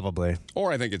 Yeah, probably.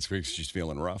 Or I think it's because she's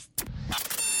feeling rough.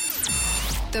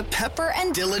 The Pepper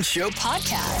and Dylan Show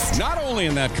podcast. Not only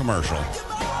in that commercial.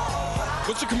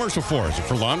 What's the commercial for? Is it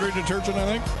for laundry detergent, I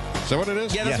think? Is that what it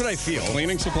is? Yeah, that's what I feel.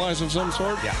 Cleaning supplies of some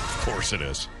sort? Yeah. Of course it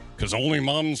is. Because only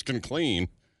moms can clean.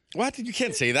 What? You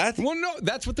can't say that. Well, no,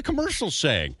 that's what the commercial's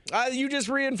saying. You just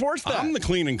reinforced that. I'm the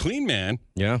clean man.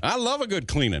 Yeah. I love a good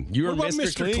cleaning. You What are about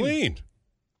Mr. Clean.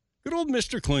 Good old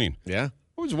Mr. Clean. Yeah. I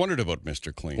always wondered about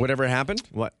Mr. Clean. Whatever happened?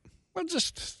 What? Well,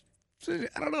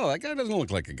 I don't know. That guy doesn't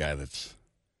look like a guy that's,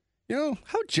 How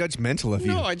judgmental of you.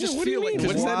 No, I just what do you feel like mean?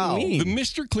 What does that mean? the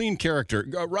Mr. Clean character.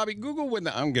 Robbie, Google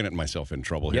I'm getting myself in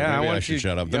trouble here. Yeah, Maybe I I want should you-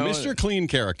 shut up. The no, Mr. Clean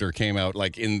character came out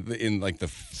like in the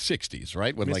 60s,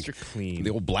 right? When Mr. Clean. the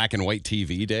old black and white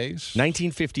TV days.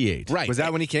 1958. Right. Was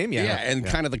that when he came? Yeah. and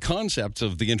kind of the concepts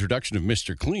of the introduction of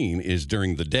Mr. Clean is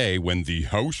during the day when the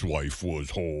housewife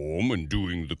was home and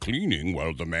doing the cleaning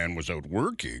while the man was out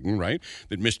working, right?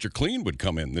 That Mr. Clean would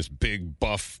come in, this big,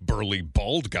 buff, burly,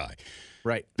 bald guy.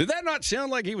 Right. Did that not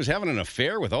sound like he was having an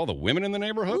affair with all the women in the A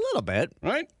neighborhood? little bit.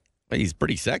 Right? He's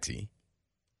pretty sexy.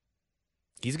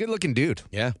 He's a good-looking dude.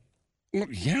 Yeah. Well,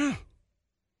 yeah.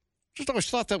 Just always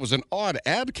thought that was an odd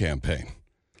ad campaign.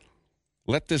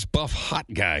 Let this buff hot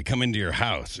guy come into your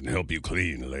house and help you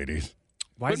clean, ladies.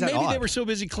 Why But is that maybe odd? they were so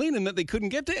busy cleaning that they couldn't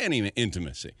get to any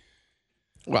intimacy.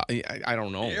 Well, I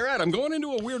don't know. You're right. I'm going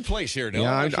into a weird place here, Dylan.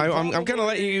 Yeah, I should I'm going to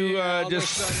let probably, you I'll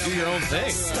just do your own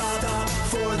thing. Start up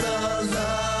for the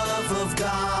love of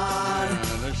God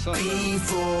There's something.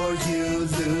 before you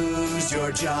lose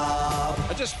your job.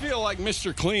 I just feel like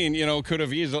Mr. Clean, could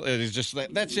have easily. It's just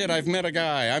that's it. I've met a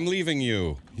guy. I'm leaving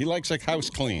you. He likes a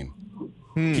house clean.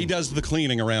 He does the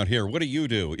cleaning around here. What do you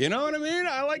do? You know what I mean?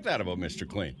 I like that about Mr.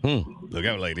 Clean. Look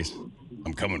out, ladies.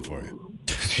 I'm coming for you.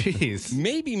 Jeez.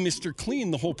 Maybe Mr. Clean,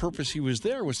 the whole purpose he was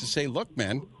there was to say, look,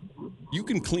 man, you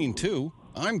can clean too.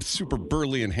 I'm super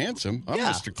burly and handsome. I'm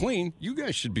Yeah. Mr. Clean. You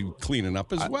guys should be cleaning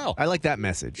up as well. I like that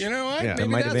message. You know what? Yeah. Maybe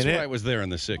might have that's been why it. I was there in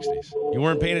the 60s. You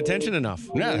weren't paying attention enough.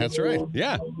 Yeah, that's right.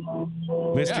 Yeah.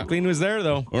 Mr. Yeah. Clean was there,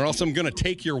 though. Or else I'm going to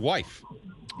take your wife.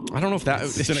 I don't know if that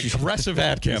It's an aggressive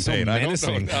ad campaign. so I don't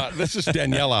menacing. know. This is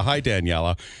Daniela. Hi,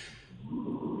 Daniela.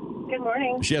 Good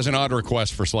morning. She has an odd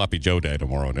request for Sloppy Joe Day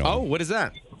tomorrow. Dylan. Oh, what is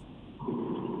that?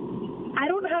 I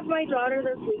don't have my daughter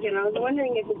this weekend. I was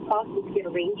wondering if it's possible to get a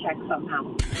rain check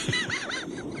somehow.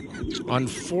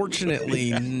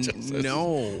 Unfortunately,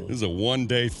 no. This is a 1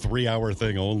 day, 3 hour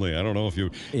thing only. I don't know if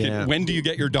you. Yeah. When do you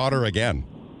get your daughter again?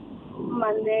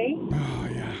 Monday. Oh,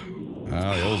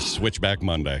 yeah. The old Switchback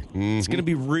Monday. It's going to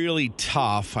be really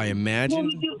tough, I Well, imagine.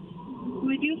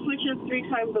 we do switches 3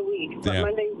 times a week, but Yeah.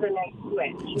 Monday's the next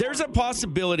switch. There's a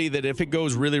possibility that if it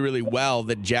goes really, really well,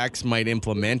 that Jax might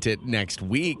implement it next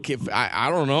week. If I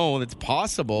don't know, it's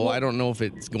possible. I don't know if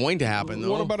it's going to happen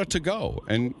though. What about it to go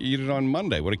and eat it on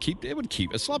Monday? Would it keep? It would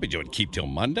keep. A Sloppy Joe would keep till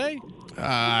Monday. Would it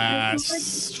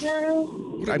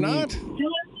not?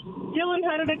 Dylan,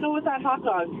 how did it go with that hot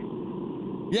dog?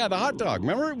 Yeah, the hot dog.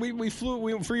 Remember, we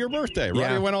flew for your birthday. Robbie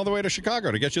Yeah. went all the way to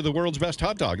Chicago to get you the world's best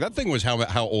hot dog. That thing was how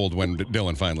old when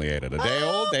Dylan finally ate it? A day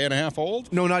old? Day and a half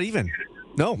old? No, not even.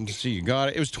 No. Let's see, you got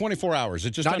it. It was 24 hours.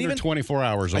 It's just Not under even? 24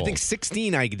 hours old. I think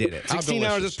 16 I did it. How 16 hours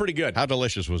delicious. is pretty good. How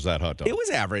delicious was that hot dog? It was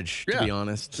average, to Yeah. be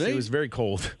honest. See? It was very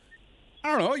cold.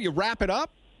 I don't know. You wrap it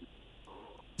up.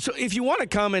 So if you want to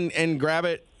come and grab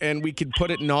it, and we could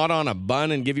put it not on a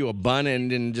bun and give you a bun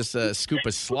and then just a scoop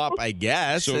of slop, I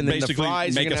guess. So and then basically, the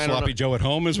fries, make a sloppy Joe at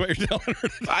home is what you're telling her.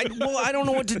 I don't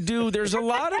know what to do. There's a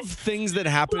lot of things that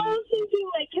happen. Well, I was thinking,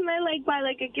 can I buy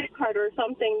a gift card or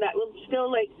something that will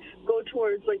still go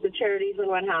towards the charities and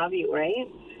what have you, right?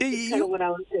 That's kind of what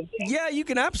I was thinking. Yeah, you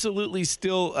can absolutely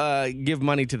still give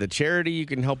money to the charity. You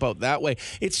can help out that way.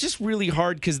 It's just really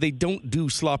hard because they don't do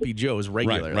sloppy Joes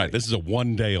regularly. Right. This is a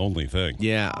one-day only thing.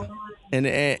 Yeah.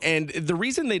 And the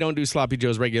reason they don't do sloppy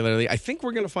Joes regularly, I think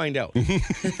we're going to find out.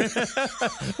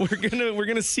 we're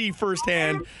gonna see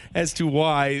firsthand as to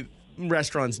why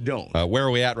restaurants don't. Where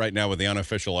are we at right now with the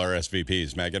unofficial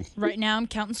RSVPs, Megan? Right now, I'm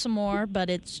counting some more, but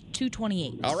it's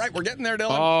 228. All right, we're getting there,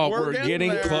 Dylan. Oh, we're getting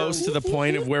there. close to the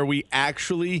point of where we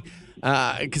actually,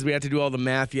 because we had to do all the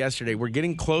math yesterday, we're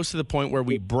getting close to the point where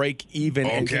we break even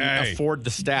and can afford the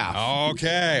staff.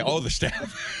 Okay. Oh, the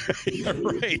staff. You're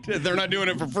right. They're not doing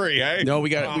it for free, eh? No, we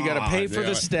got to pay for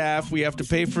the staff. We have to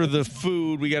pay for the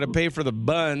food. We got to pay for the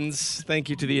buns. Thank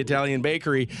you to the Italian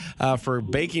bakery for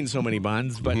baking so many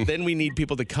buns. But then we need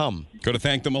people to come. Could have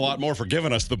thanked them a lot more for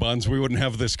giving us the buns. We wouldn't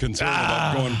have this concern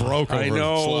about going broke over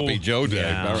Sloppy Joe Day.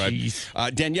 Yeah, all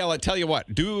right. Danielle, I tell you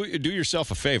what, do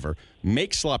yourself a favor.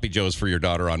 Make Sloppy Joes for your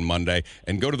daughter on Monday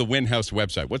and go to the Winhouse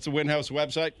website. What's the Winhouse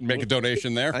website? Make a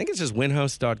donation there. I think it's just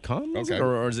winhouse.com. Okay.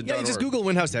 Or is it Yeah, just Google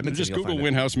Winhouse Edmonton. Just Google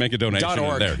Winhouse, make a donation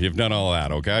in there. You've done all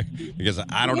that, okay? Because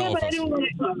I don't know but I didn't want to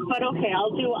cook, but okay,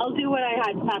 I'll do what I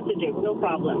have to do. No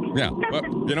problem. Yeah.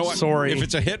 Well, you know what? Sorry. If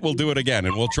it's a hit, we'll do it again,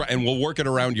 and we'll work it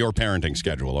around your parenting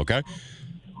schedule, okay?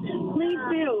 Please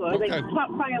do. Okay.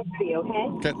 Top priority, okay?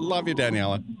 Okay. Love you,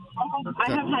 Daniela.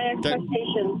 I have high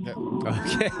expectations.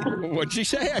 Okay. What'd she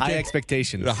say? High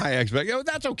expectations. The high expectations. Oh,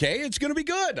 that's okay. It's going to be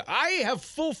good. I have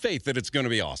full faith that it's going to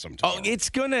be awesome tomorrow.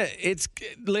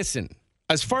 Listen,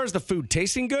 as far as the food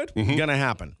tasting good, gonna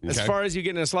happen. As far as you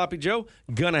getting a sloppy Joe,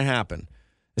 gonna happen.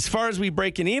 As far as we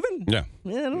breaking even, Yeah. I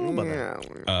don't know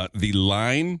about that. The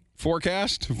line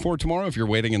forecast for tomorrow, if you're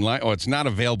waiting in line, it's not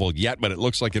available yet, but it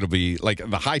looks like it'll be,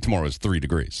 the high tomorrow is 3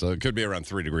 degrees. So it could be around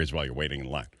 3 degrees while you're waiting in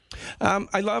line.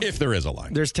 I love if there is a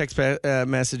line. There's text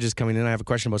messages coming in. I have a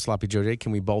question about Sloppy Joe Day.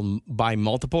 Can we buy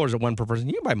multiple, or is it one per person?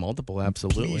 You can buy multiple,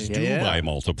 absolutely. Please do buy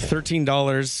multiple.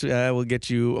 $13 will get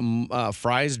you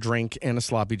fries, drink, and a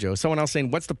Sloppy Joe. Someone else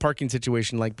saying, what's the parking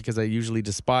situation like? Because I usually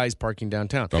despise parking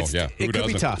downtown. Oh, yeah. It could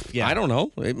be tough. Yeah. I don't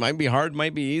know. It might be hard,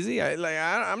 might be easy.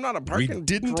 I'm not a parking. We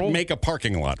didn't make a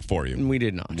parking lot for you. We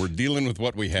did not. We're dealing with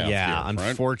what we have here, right?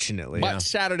 Unfortunately. But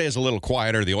Saturday is a little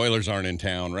quieter. The Oilers aren't in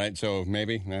town, right? So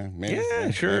maybe.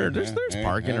 Yeah, sure. There's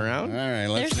parking around. All right,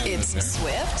 let's do It's this.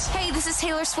 Swift. Hey, this is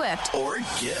Taylor Swift. Or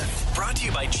gift. Brought to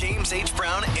you by James H.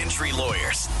 Brown Entry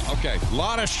Lawyers. Okay, a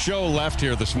lot of show left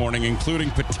here this morning, including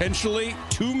potentially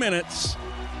 2 minutes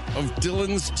of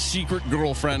Dylan's secret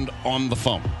girlfriend on the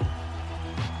phone.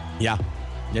 Yeah.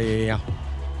 Well,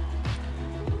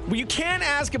 you can't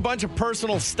ask a bunch of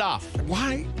personal stuff.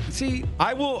 Why? See,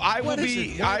 I will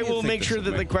make sure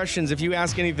that the questions, if you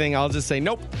ask anything, I'll just say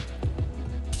nope.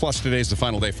 Plus, today's the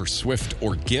final day for Swift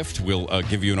or Gift. We'll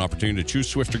give you an opportunity to choose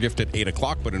Swift or Gift at 8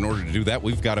 o'clock, but in order to do that,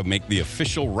 we've got to make the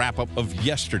official wrap-up of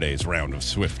yesterday's round of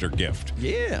Swift or Gift.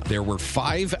 Yeah. There were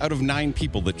 5 out of 9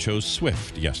 people that chose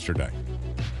Swift yesterday.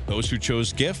 Those who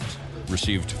chose Gift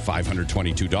received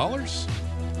 $522,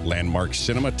 Landmark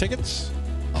Cinema tickets,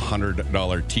 $100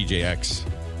 TJX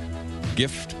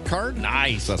gift card.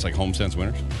 Nice. So that's like HomeSense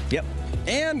winners. Yep.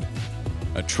 And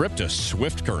a trip to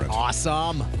Swift Current.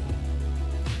 Awesome.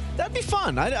 That'd be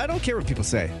fun. I don't care what people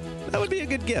say. That would be a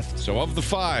good gift. So of the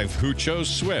 5 who chose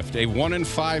Swift, a 1 in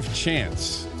 5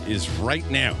 chance is right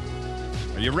now.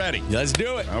 Are you ready? Let's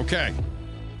do it. Okay.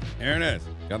 Here it is.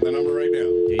 Got the number right now.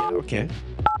 Yeah, okay.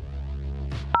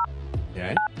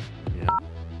 Yeah.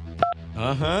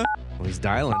 Uh-huh. Oh, he's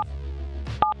dialing.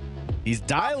 He's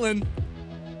dialing.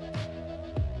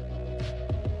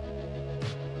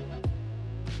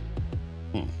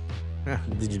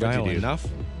 Did you dial enough?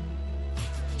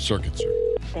 Circuit, sir.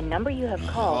 The number you have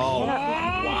called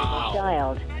cannot be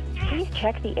dialed. Please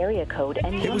check the area code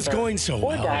and number. It was going so or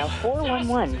well. dial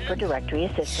 411 for directory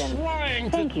assistance.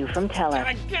 Thank you from Teller.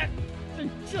 I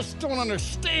just don't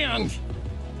understand.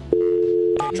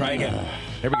 Okay, try again.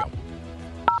 Here we go.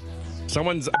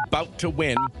 Someone's about to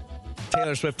win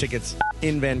Taylor Swift tickets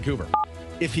in Vancouver.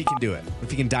 If he can do it.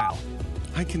 If he can dial.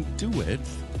 I can do it.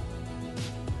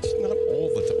 It's not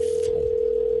all the time.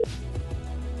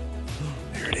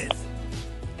 There it is.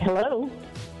 Hello?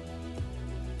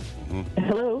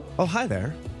 Hello? Oh, hi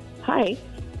there. Hi.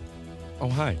 Oh,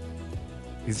 hi.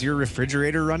 Is your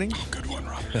refrigerator running? Good one,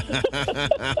 Rob.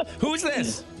 Who's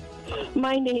this?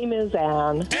 My name is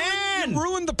Anne. Anne! You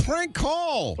ruined the prank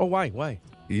call. Oh, why?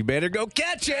 You better go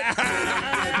catch it.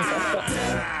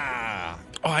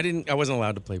 Oh, I wasn't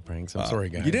allowed to play pranks. I'm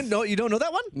sorry, guys. You don't know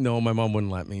that one? No, my mom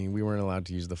wouldn't let me. We weren't allowed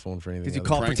to use the phone for anything. Did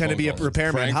you other. pretend to be a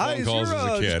repairman? Prank Hi, phone calls as a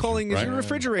kid, just calling right? your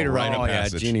refrigerator Right, wrong. a Oh, yeah,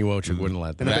 passage. Jeannie Wochuk wouldn't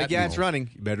let And that. I'm like, yeah, it's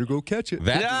running. You better go catch it.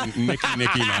 That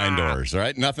Nicky Nine Doors,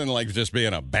 right? Nothing like just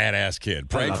being a badass kid.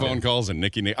 Prank phone calls and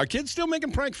Nicky. Are kids still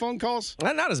making prank phone calls?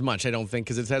 Not as much, I don't think,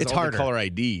 because it has It's all harder. the caller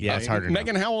ID. Yeah, it's harder now.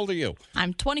 Megan, how old are you?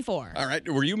 I'm 24. All right.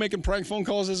 Were you making prank phone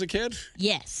calls as a kid?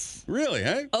 Yes. Really,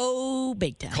 eh? Oh,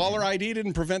 big time. Caller ID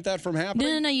didn't prevent that from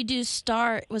happening? No. You do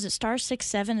star. Was it star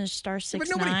 67 or star But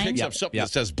 69? nobody picks up something that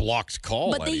says blocked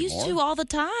call But they anymore. used to all the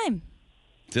time.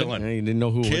 Dylan, Yeah, you didn't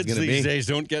know who it was kids going to these be. days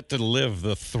don't get to live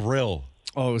the thrill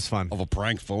Oh, it was fun. of a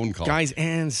prank phone call. Guys,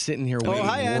 Anne's sitting here waiting.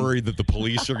 hi, Ann. Worried that the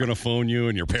police are going to phone you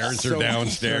and your parents are So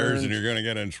downstairs concerned. and you're going to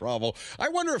get in trouble. I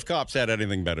wonder if cops had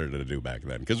anything better to do back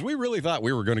then, because we really thought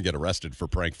we were going to get arrested for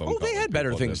prank phone calls. Oh, they had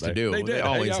better things to do. They did. They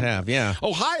always have, yeah.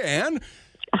 Oh, hi, Ann.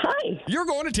 Hi. You're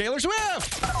going to Taylor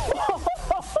Swift.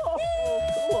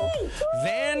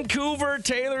 Vancouver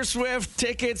Taylor Swift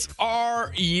tickets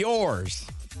are yours.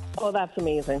 Oh, that's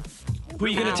amazing. Who are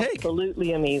you going to take?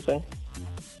 Absolutely amazing.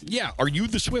 Yeah. Are you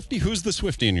the Swiftie? Who's the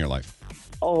Swiftie in your life?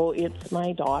 Oh, it's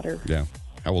my daughter. Yeah.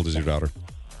 How old is your daughter?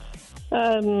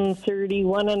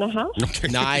 31 and a half. Okay.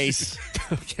 Nice.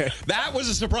 That was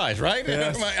a surprise, right?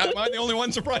 Yes. Am I the only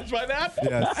one surprised by that?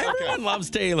 Yes. Everyone loves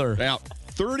Taylor. Now,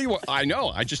 31. I know.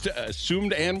 I just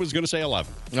assumed Ann was going to say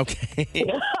 11. Okay.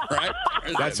 Right?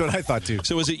 That's what I thought, too.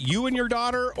 So is it you and your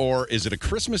daughter, or is it a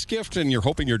Christmas gift and you're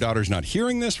hoping your daughter's not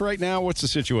hearing this right now? What's the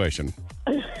situation?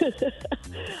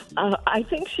 I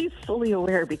think she's fully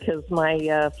aware because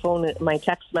my phone, my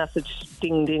text message,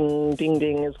 ding, ding, ding,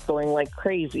 ding, is going like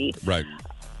crazy. Right.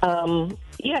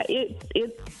 Yeah,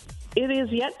 it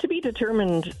is yet to be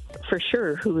determined for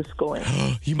sure who's going.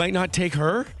 You might not take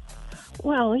her?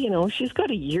 Well, she's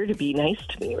got a year to be nice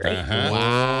to me, right?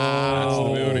 Wow. That's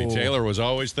the beauty. Taylor was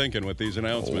always thinking with these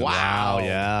announcements. Wow,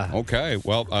 yeah. Okay.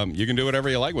 Well, you can do whatever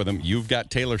you like with them. You've got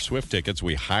Taylor Swift tickets.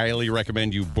 We highly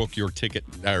recommend you book your ticket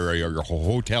or your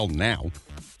hotel now,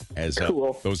 as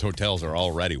Cool. those hotels are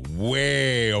already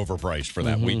way overpriced for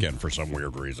that weekend for some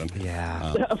weird reason.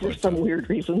 Yeah. For some weird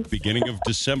reason. Beginning of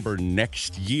December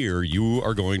next year, you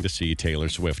are going to see Taylor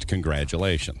Swift.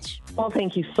 Congratulations. Well,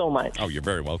 thank you so much. Oh, you're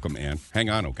very welcome, Ann. Hang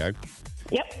on, okay?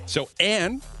 Yep. So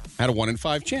Ann had a 1 in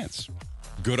 5 chance.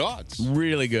 Good odds.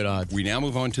 Really good odds. We now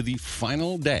move on to the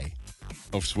final day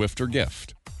of Swift or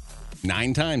Gift.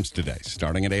 9 times today,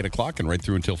 starting at 8 o'clock and right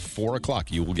through until 4 o'clock.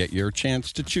 You will get your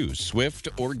chance to choose Swift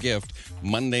or Gift.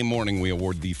 Monday morning, we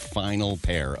award the final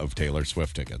pair of Taylor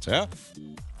Swift tickets. Yeah?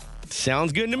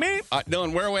 Sounds good to me.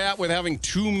 Dylan, where are we at with having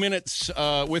 2 minutes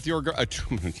with your a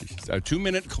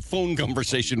 2-minute phone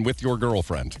conversation with your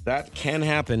girlfriend? That can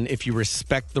happen if you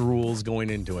respect the rules going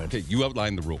into it. Okay, you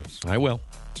outline the rules. I will.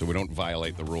 So we don't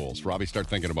violate the rules. Robbie, start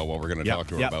thinking about what we're going to Yep, talk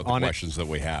to her yep, about, the on it. questions that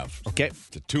we have. Okay.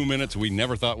 To 2 minutes we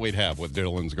never thought we'd have with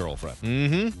Dylan's girlfriend.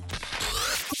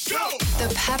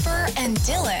 The Pepper and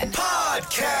Dylan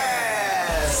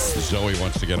Podcast. Zoe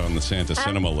wants to get on the Santa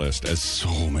Cinema list, as so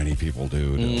many people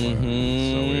do.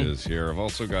 Zoe is here. I've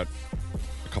also got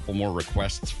a couple more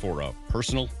requests for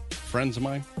personal friends of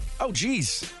mine. Oh,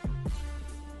 geez.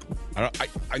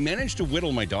 I managed to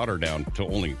whittle my daughter down to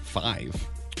only 5.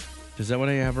 Is that what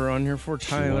I have her on here for?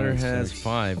 Tyler has 6.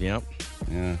 5, yep.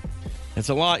 Yeah. It's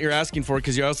a lot you're asking for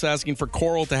because you're also asking for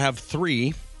Coral to have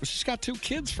 3. She's got 2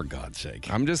 kids, for God's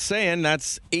sake. I'm just saying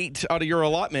that's 8 out of your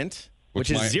allotment,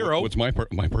 which is 0. What's my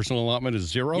personal allotment is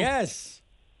 0? Yes.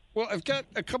 Well, I've got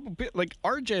a couple like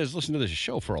RJ has listened to this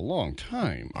show for a long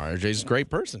time. RJ's a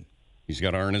great person. He's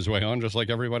got to earn his way on just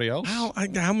like everybody else.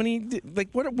 How many, like,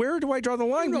 where do I draw the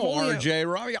line? No,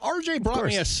 RJ. Robbie. RJ brought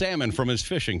me a salmon from his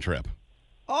fishing trip.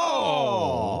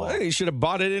 Oh. Hey, you should have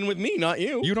bought it in with me, not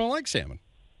you. You don't like salmon.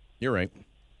 You're right.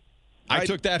 I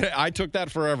took that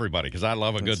for everybody because I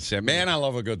love a good salmon. Man, I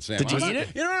love a good salmon. Did you eat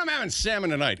it? You know what? I'm having salmon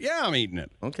tonight. Yeah, I'm eating it.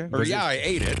 Okay. Or I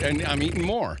ate it, and I'm eating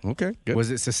more. Okay, good.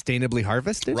 Was it sustainably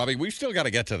harvested? Robbie, we've still got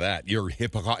to get to that. Your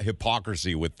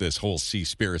hypocrisy with this whole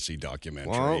Seaspiracy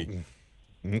documentary.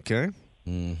 Okay.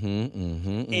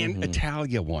 And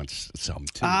Italia wants some,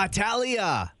 too.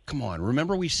 Talia. Come on,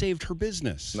 remember we saved her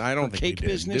business. I don't her think cake we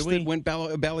did, business did we? that went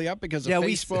belly up because of Yeah,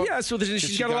 Facebook. So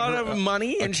she's got a lot of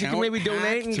money, and she can maybe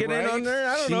donate and get in on there.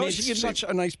 I don't know. She made such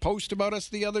a nice post about us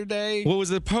the other day. What was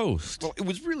the post? Well, it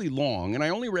was really long, and I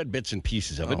only read bits and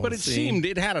pieces of it, but it seemed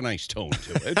it had a nice tone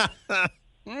to it.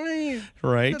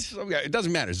 Right. It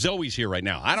doesn't matter. Zoe's here right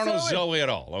now. I don't know Zoe at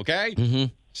all, okay?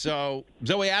 So,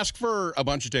 Zoe, ask for a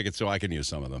bunch of tickets so I can use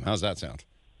some of them. How's that sound?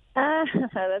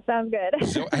 That sounds good.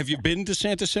 So, have you been to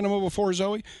Santa Cinema before,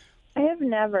 Zoe? I have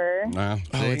never.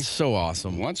 It's so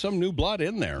awesome. Want some new blood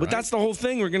in there. But that's the whole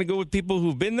thing. We're going to go with people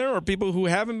who've been there or people who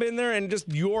haven't been there and just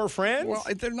your friends? Well,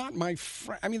 they're not my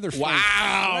friends. I mean, they're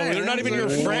wow. They're not even your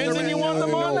friends and you want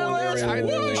them on that list? I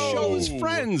know the show's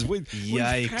friends. We've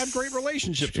had great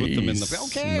relationships with them in the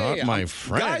Okay. Not my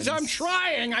friends. Guys, I'm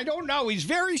trying. I don't know. He's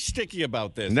very sticky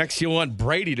about this. Next, you want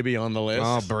Brady to be on the list.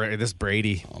 Oh, this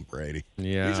Brady. Oh, Brady.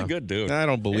 Yeah. He's a good dude. I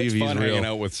don't believe it's he's fun real. hanging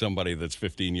out with somebody that's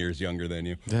 15 years younger than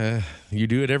you. You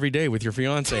do it every day with your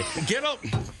fiance. Get up.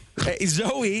 Hey,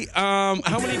 Zoe, how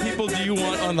many people do you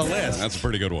want on the list? That's a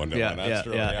pretty good one, Dylan. Yeah, That's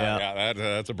true.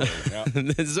 That's a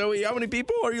brilliant. Yeah. Zoe, how many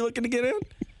people are you looking to get in?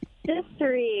 Just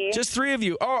 3. Just 3 of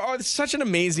you. Oh, it's such an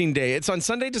amazing day. It's on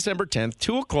Sunday, December 10th,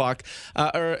 2 o'clock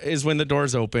is when the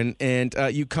doors open. And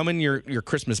you come in your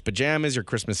Christmas pajamas, your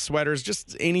Christmas sweaters,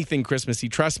 just anything Christmassy.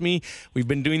 Trust me, we've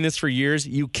been doing this for years.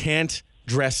 You can't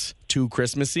dress too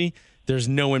Christmassy. There's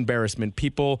no embarrassment.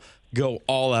 People go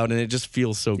all out, and it just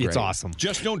feels so great. It's awesome.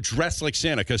 Just don't dress like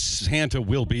Santa, because Santa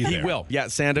will be there. He will. Yeah,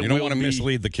 Santa will. You don't want to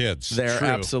mislead the kids. There, True.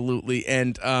 Absolutely.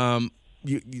 And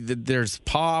there's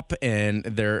pop, and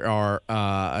there's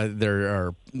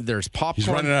popcorn. He's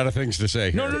running out of things to say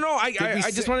here. No.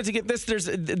 I just wanted to get this.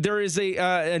 There is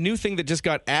a new thing that just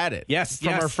got added. Yes,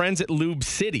 from our friends at Lube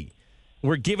City.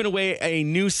 We're giving away a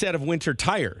new set of winter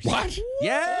tires. What?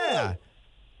 Yeah.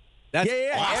 That's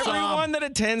awesome. Everyone that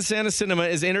attends Santa Cinema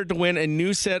is entered to win a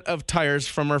new set of tires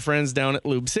from our friends down at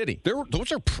Lube City.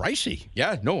 Those are pricey.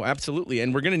 Yeah, no, absolutely.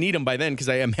 And we're going to need them by then because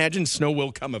I imagine snow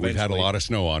will come eventually. We've had a lot of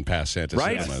snow on past Santa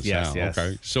Cinemas. Yes.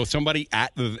 Okay. So somebody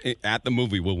at the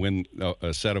movie will win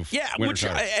a set of winter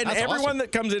tires. And That's everyone awesome.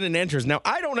 that comes in and enters. Now,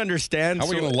 I don't understand. How are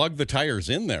we going to lug the tires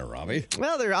in there, Robbie?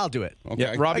 Well, I'll do it. Okay.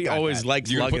 Yeah, Robbie always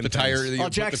likes You're gonna lugging put the tire. things. I'll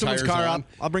jack someone's car up.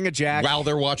 I'll bring a jack. While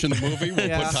they're watching the movie, we'll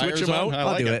put tires switch 'em on. out. I I'll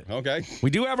like do it. it. Okay. We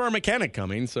do have our mechanic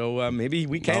coming, so maybe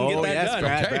we can get that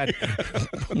done.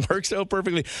 Brad. Works out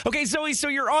perfectly. Okay, Zoe, so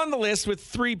you're on the list with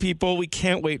 3 people. We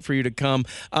can't wait for you to come.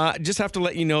 Just have to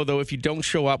let you know, though, if you don't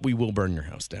show up, we will burn your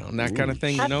house down. That kind of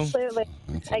thing, you know? Absolutely.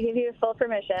 I give you full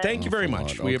permission. Thank you very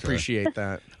much. We appreciate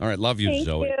that. All right, love you, Thank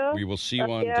Zoe. you. We will see you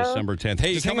Love on you. December 10th.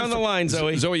 Hey, Just you hang coming on the line,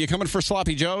 Zoe. Zoe, you coming for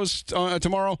Sloppy Joe's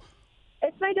tomorrow?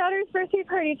 It's my daughter's birthday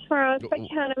party tomorrow. If I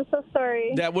can, I'm so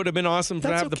sorry. That would have been awesome to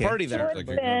That's have the okay. party there. Sure.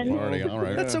 Been. Party. All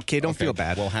right. That's okay. Don't feel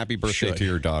bad. Well, happy birthday Should. to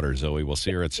your daughter, Zoe. We'll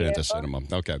see her at Santa Cinema.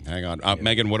 Okay, hang on.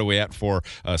 Megan, what are we at for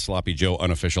Sloppy Joe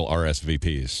unofficial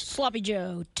RSVPs? Sloppy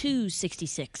Joe,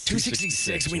 266.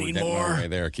 266. We We're need getting more. our way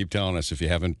there. Keep telling us if you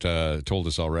haven't told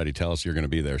us already. Tell us you're going to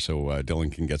be there so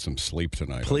Dylan can get some sleep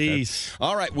tonight. okay? Please.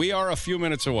 All right, we are a few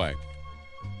minutes away.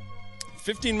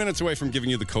 15 minutes away from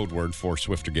giving you the code word for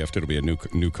Swifter Gift. It'll be a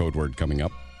new code word coming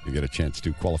up. You get a chance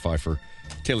to qualify for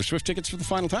Taylor Swift tickets for the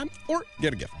final time or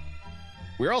get a gift.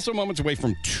 We're also moments away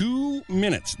from 2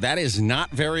 minutes. That is not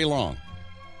very long.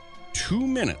 2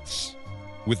 minutes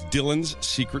with Dylan's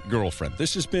secret girlfriend.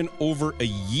 This has been over a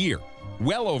year,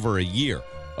 well over a year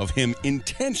of him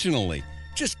intentionally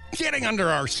just getting under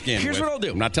our skin. Here's what I'll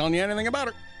do. I'm not telling you anything about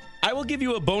her. I will give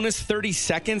you a bonus 30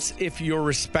 seconds if you're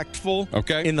respectful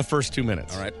in the first 2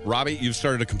 minutes. All right. Robbie, you've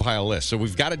started to compile a list. So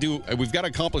we've got to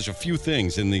accomplish a few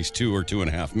things in these 2 or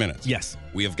 2.5 minutes. Yes.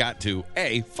 We have got to,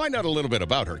 find out a little bit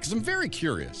about her, because I'm very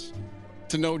curious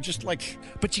to know just like.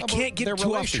 But you about can't get their too off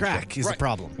relationship. track is the Right.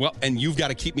 problem. Well, and you've got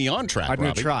to keep me on track, I'm going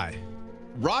Robbie. to try.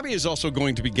 Robbie is also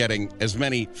going to be getting as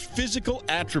many physical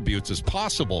attributes as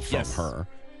possible from her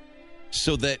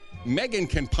so that Megan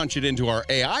can punch it into our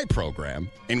AI program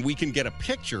and we can get a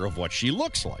picture of what she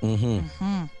looks like.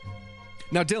 Mm-hmm.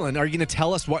 Now, Dylan, are you going to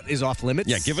tell us what is off limits?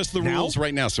 Yeah, give us the now? rules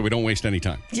right now so we don't waste any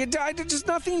time. Yeah, just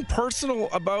nothing personal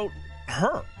about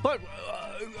her. But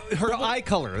her eye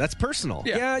color, that's personal.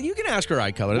 Yeah, you can ask her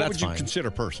eye color. What That's would you fine.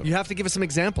 consider personal? You have to give us some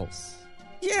examples.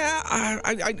 Yeah,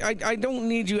 I don't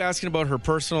need you asking about her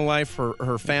personal life,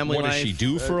 her family What life. does she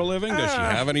do for a living? Does she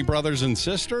have any brothers and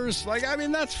sisters? Like, I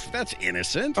mean, that's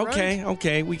innocent, right?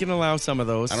 Okay, we can allow some of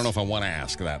those. I don't know if I want to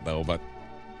ask that, though, but...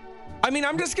 I mean,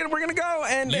 we're going to go,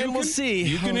 and we'll see.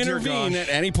 You can Oh, dear intervene gosh. at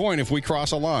any point if we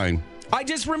cross a line. I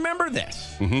just remember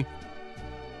this. Mm-hmm.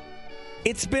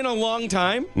 It's been a long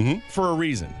time for a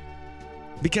reason.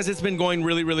 Because it's been going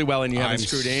really, really well, and you haven't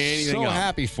screwed anything so up.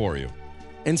 happy for you.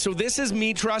 And so this is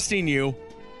me trusting you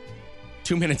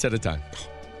 2 minutes at a time.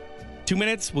 2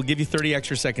 minutes, we'll give you 30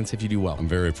 extra seconds if you do well. I'm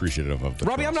very appreciative of the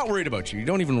Robbie, I'm not worried about you. You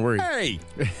don't even worry. Hey!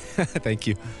 Thank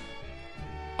you.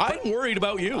 I'm worried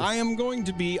about you. I am going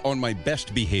to be on my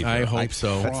best behavior. I hope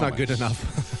so. That's not good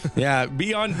enough. Yeah,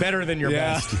 be on better than your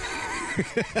Yeah. best.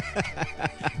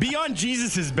 Beyond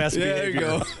Jesus' best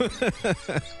behavior. There you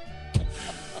go.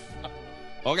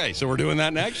 Okay, so we're doing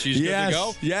that next. She's good to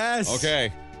go? Yes.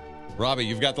 Okay. Robbie,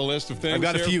 you've got the list of things? I've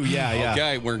got a here? few, yeah.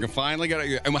 Okay, we're finally got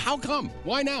to... And how come?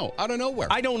 Why now? Out of nowhere?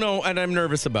 I don't know, and I'm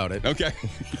nervous about it. Okay.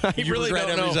 I You really regret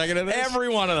don't every know. second of this? Every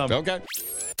one of them. Okay.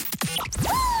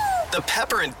 The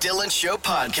Pepper and Dylan Show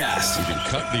podcast. You can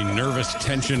cut the nervous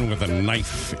tension with a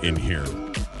knife in here.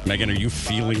 Megan, are you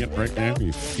feeling it right now? Are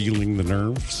you feeling the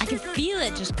nerves? I can feel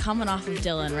it just coming off of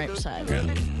Dylan right beside me. Yeah.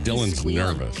 Dylan's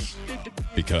nervous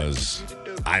because,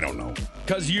 I don't know.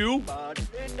 Because you?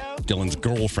 Dylan's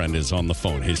girlfriend is on the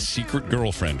phone. His secret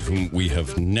girlfriend, whom we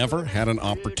have never had an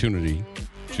opportunity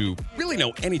to really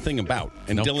know anything about.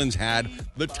 And Dylan's had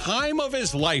the time of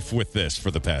his life with this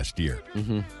for the past year.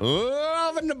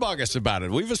 Loving to bug us about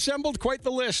it. We've assembled quite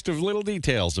the list of little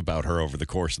details about her over the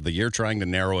course of the year, trying to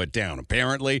narrow it down.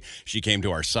 Apparently, she came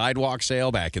to our sidewalk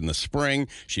sale back in the spring.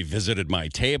 She visited my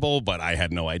table, but I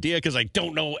had no idea because I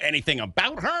don't know anything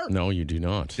about her. No, you do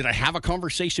not. Did I have a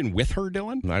conversation with her,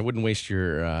 Dylan? I wouldn't waste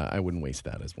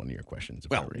that as one of your questions.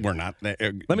 Well, we're not.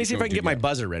 Let me see if I can get my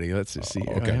buzzer ready. Let's see.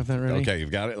 Okay. I have that ready. Okay,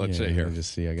 you've got it. Let's see here.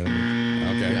 Just see. I got it.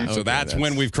 Okay. Yeah, So that's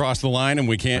when we've crossed the line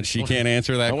and she can't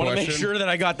answer that I want to question. make sure that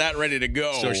I got that ready to go.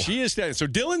 So she is. So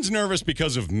Dylan's nervous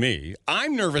because of me.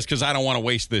 I'm nervous because I don't want to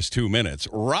waste this 2 minutes.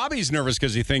 Robbie's nervous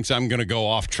because he thinks I'm going to go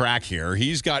off track here.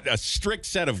 He's got a strict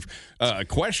set of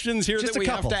questions here Just that a we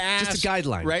couple. have to ask. Just a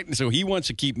guideline. Right? And so he wants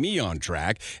to keep me on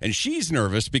track. And she's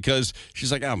nervous because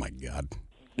she's like, oh, my God.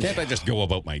 Can't I just go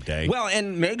about my day? Well,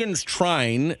 and Megan's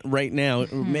trying right now.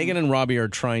 Megan and Robbie are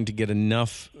trying to get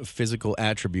enough physical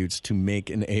attributes to make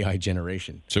an AI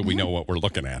generation. So we know what we're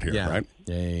looking at here, right?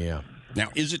 Yeah. Now,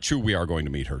 is it true we are going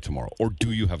to meet her tomorrow? Or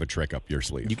do you have a trick up your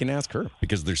sleeve? You can ask her.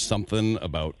 Because there's something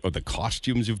about the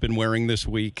costumes you've been wearing this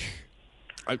week.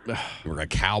 You were a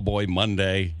cowboy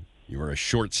Monday. You were a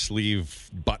short sleeve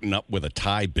button up with a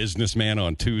tie businessman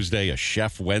on Tuesday, a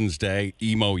chef Wednesday,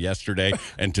 emo yesterday,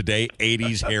 and today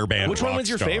 80s hairband. Which one rock was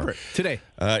your star. favorite? Today.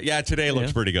 Today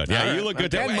looks pretty good. Yeah, All you right. look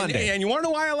good. And Monday. And you want to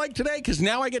know why I like today? Because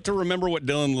now I get to remember what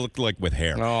Dylan looked like with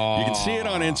hair. Aww. You can see it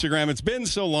on Instagram. It's been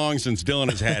so long since Dylan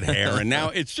has had hair, and now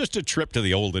it's just a trip to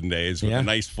the olden days with a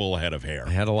nice full head of hair.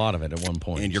 I had a lot of it at one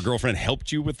point. And your girlfriend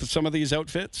helped you with some of these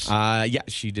outfits? Yeah,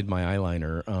 she did my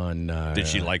eyeliner on. Did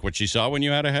she like what she saw when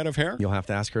you had a head of hair? You'll have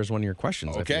to ask her as one of your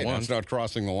questions. if Okay, you want. that's not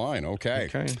crossing the line. Okay.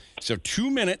 Okay. So 2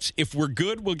 minutes. If we're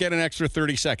good, we'll get an extra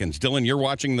 30 seconds. Dylan, you're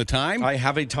watching the time. I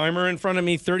have a timer in front of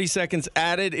me. 30 seconds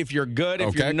added. If you're good, if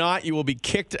Okay. you're not, you will be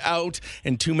kicked out,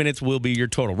 and 2 minutes will be your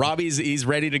total. Robbie's he's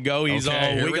ready to go. He's Okay,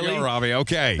 all here we wiggly. go, Robbie.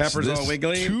 Okay. Pepper's This all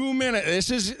wiggly. 2 minutes.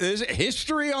 This is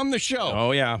history on the show.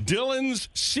 Oh, yeah. Dylan's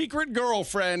secret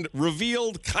girlfriend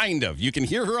revealed, kind of. You can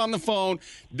hear her on the phone.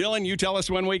 Dylan, you tell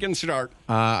us when we can start.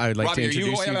 I'd like Robbie, to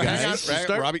introduce you hang on, guys. right?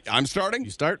 Start. Robbie, I'm starting.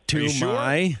 You start Are to you sure?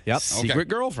 my Yep. secret Okay.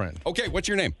 girlfriend. Okay, what's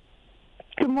your name?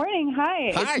 Good morning.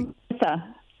 Hi. Hi. It's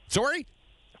Melissa. Sorry?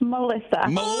 Melissa.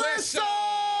 Melissa!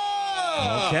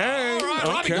 Okay. All right,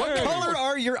 Robbie, Okay. What color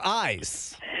are your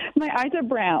eyes? My eyes are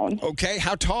brown. Okay,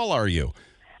 how tall are you?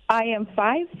 I am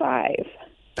 5'5".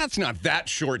 That's not that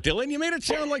short, Dylan. You made it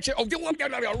sound like... See,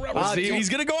 he's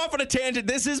going to go off on a tangent.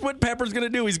 This is what Pepper's going to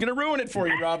do. He's going to ruin it for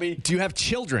you, Robbie. Do you have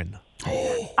children?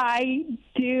 I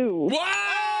do.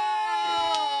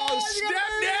 Wow!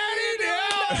 Stepdaddy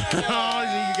Dylan! Oh,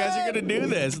 you guys are going to do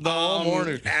this the whole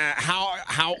morning.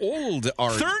 How old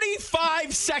are...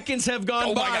 35 seconds have gone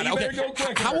Oh, by. my God. You Okay. better go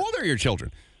quicker. How old are your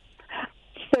children?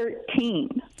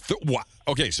 13. What?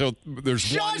 Okay, so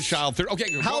there's one child.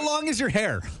 Okay. How long is your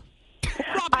hair?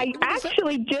 I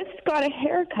actually just got a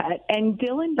haircut, and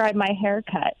Dylan dyed my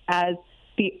haircut as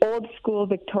the old school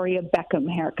Victoria Beckham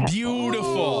haircut.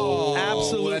 Beautiful.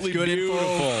 Absolutely that's good info.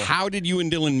 beautiful. How did you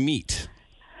and Dylan meet?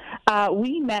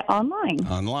 We met online.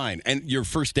 Online. And your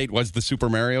first date was the Super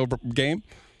Mario game?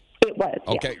 It was.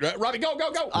 Okay. Robbie, go.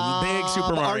 Big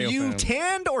Super Mario Are you fan.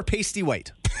 tanned or pasty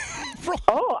white?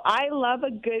 Oh, I love a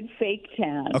good fake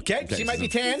tan. Okay, she might be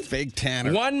tanned. Fake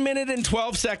tanner. 1 minute and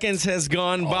 12 seconds has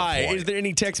gone by. boy. Is there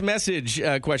any text message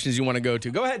questions you want to go to?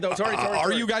 Go ahead, though. Sorry.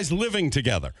 Are you guys living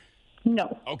together?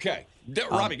 No. Okay.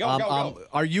 Robbie, go.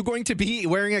 Are you going to be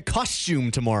wearing a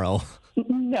costume tomorrow?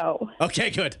 No.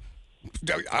 Okay, good.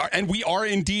 And we are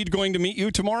indeed going to meet you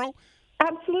tomorrow?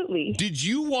 Absolutely. Did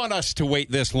you want us to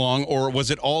wait this long, or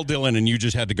was it all Dylan and you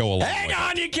just had to go along? Hang with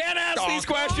on, you can't ask these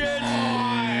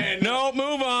questions. No,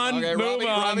 move on. Okay, move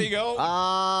on. Robbie, go.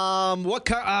 What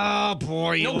kind? Oh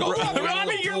boy! No, go,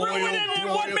 Robbie, you're ruining it in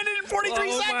 1 minute and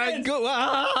 43 seconds.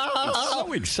 I'm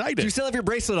so excited. Do you still have your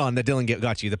bracelet on that Dylan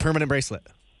got you? The permanent bracelet.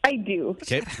 I do.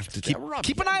 Okay.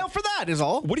 Keep an eye out for that, is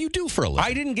all. What do you do for a living?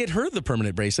 I didn't get her the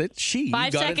permanent bracelet. She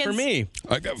 5 got it for seconds. me.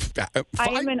 I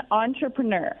am an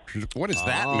entrepreneur. What does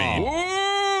that mean?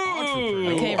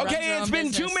 Okay, it's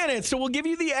been 2 minutes, so we'll give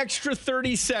you the extra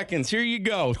 30 seconds. Here you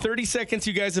go. 30 seconds,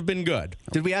 you guys have been good.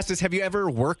 Did we ask this? Have you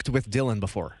ever worked with Dylan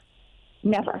before?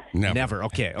 Never. Never.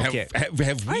 Okay. Have we?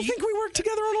 I think we work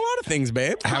together on a lot of things,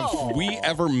 babe. Have we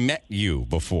ever met you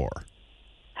before?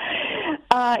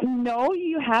 No,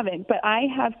 you haven't, but I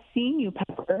have seen you,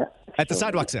 Pepper. At the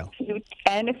sidewalk sale.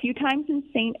 And a few times in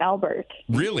St. Albert.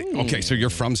 Really? Okay, so you're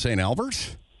from St.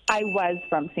 Albert? I was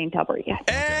from St. Albert, yes.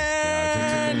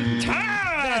 And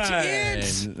time!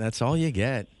 That's it. That's all you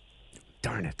get.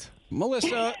 Darn it.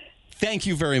 Melissa, thank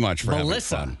you very much for having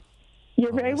fun.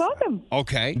 You're very welcome.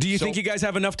 Okay. Do you think you guys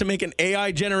have enough to make an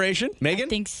AI generation? I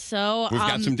think so. We've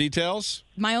got some details.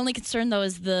 My only concern, though,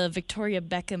 is the Victoria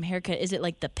Beckham haircut. Is it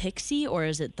like the pixie or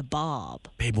is it the bob?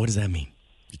 Babe, what does that mean?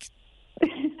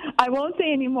 I won't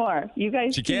say any more. You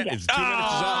guys She can't. It's 2 minutes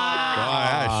is up.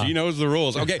 Yeah, she knows the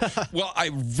rules. Okay. Well,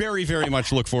 I very, very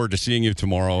much look forward to seeing you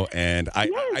tomorrow. And I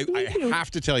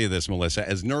have to tell you this, Melissa,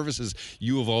 as nervous as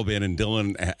you have all been and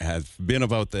Dylan has been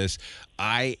about this,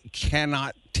 I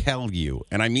cannot tell you,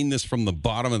 and I mean this from the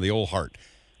bottom of the old heart,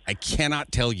 I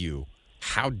cannot tell you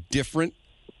how different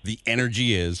the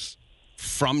energy is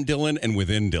from Dylan and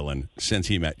within Dylan since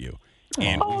he met you.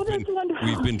 And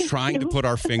we've been trying to put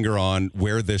our finger on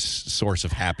where this source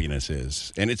of happiness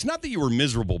is. And it's not that you were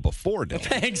miserable before, Dylan.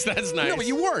 Thanks, that's nice. No, but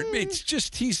you weren't. It's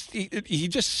just he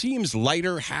just seems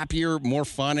lighter, happier, more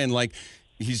fun, and like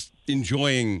he's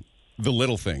enjoying the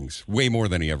little things way more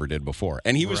than he ever did before.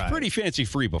 And he was pretty fancy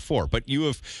free before, but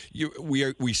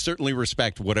we certainly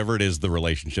respect whatever it is the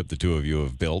relationship the two of you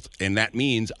have built, and that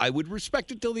means I would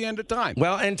respect it till the end of time.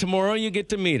 Well, and tomorrow you get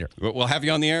to meet her. We'll have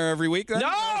you on the air every week then?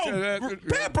 No!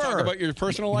 Pepper! Talk about your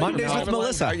personal life. Mondays with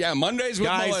Melissa. Yeah, Mondays with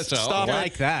Guys, Melissa. stop Okay.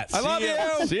 like that. I love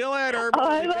you. See you later. Oh,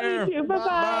 I love you too. Bye-bye.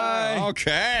 Bye.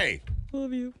 Okay.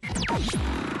 Love you.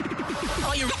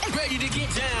 Are you ready to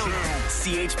get down?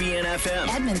 CHBN FM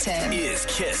Edmonton is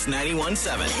Kiss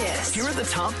 91.7. Kiss. Here are the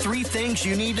top 3 things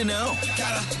you need to know.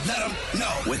 Gotta let them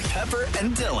know. With Pepper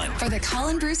and Dylan. For the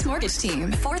Colin Bruce Mortgage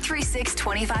Team,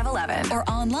 436-2511 or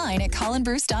online at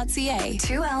colinbruce.ca.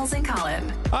 2 L's in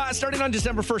Colin. Starting on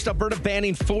December 1st, Alberta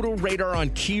banning photo radar on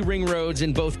key ring roads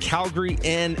in both Calgary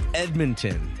and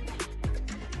Edmonton.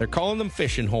 They're calling them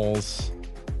fishing holes.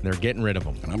 They're getting rid of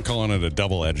them. And I'm calling it a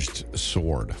double-edged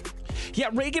sword. Yeah,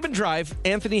 Ray Gibbon Drive,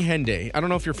 Anthony Henday. I don't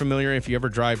know if you're familiar, if you ever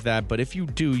drive that, but if you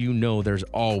do, you know there's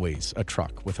always a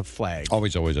truck with a flag.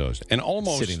 Always. And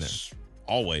almost sitting there.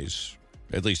 Always,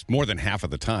 at least more than half of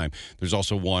the time, there's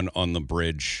also one on the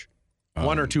bridge.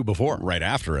 One or two before. Right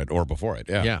after it or before it,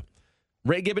 yeah. Yeah.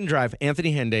 Ray Gibbon Drive,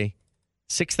 Anthony Henday,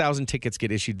 6,000 tickets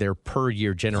get issued there per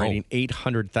year, generating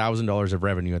 $800,000 of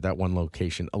revenue at that one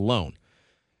location alone.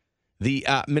 The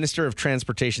Minister of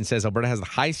Transportation says Alberta has the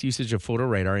highest usage of photo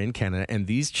radar in Canada, and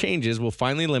these changes will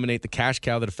finally eliminate the cash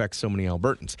cow that affects so many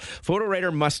Albertans. Photo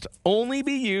radar must only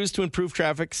be used to improve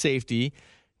traffic safety.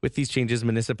 With these changes,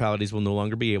 municipalities will no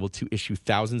longer be able to issue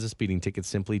thousands of speeding tickets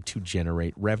simply to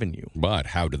generate revenue. But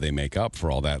how do they make up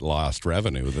for all that lost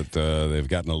revenue that they've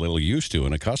gotten a little used to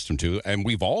and accustomed to? And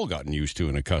we've all gotten used to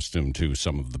and accustomed to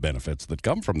some of the benefits that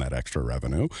come from that extra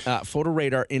revenue. Photo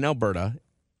radar in Alberta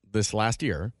this last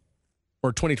year,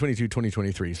 or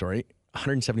 2022-2023, sorry,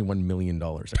 $171 million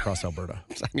across Alberta.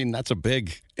 I mean, that's a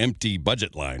big empty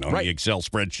budget line on the Excel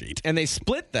spreadsheet. And they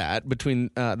split that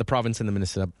between the province and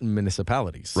the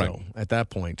municipalities. So at that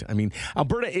point, I mean,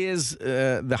 Alberta is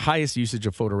the highest usage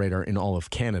of photo radar in all of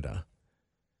Canada.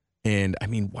 And I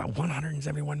mean, wow,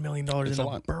 $171 million in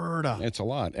Alberta. It's a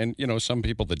lot. And, you know, some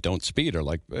people that don't speed are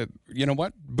like, you know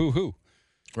what? Boo-hoo.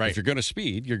 Right. If you're going to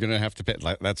speed, you're going to have to pay.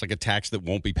 That's like a tax that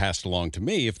won't be passed along to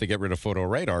me if they get rid of photo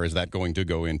radar. Is that going to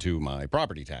go into my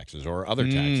property taxes or other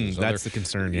taxes? That's the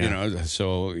concern, yeah. You know,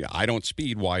 so I don't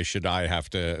speed. Why should I have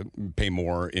to pay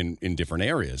more in different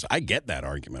areas? I get that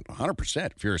argument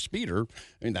 100%. If you're a speeder,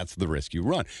 I mean, that's the risk you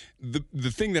run.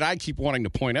 The thing that I keep wanting to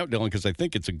point out, Dylan, because I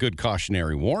think it's a good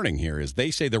cautionary warning here, is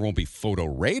they say there won't be photo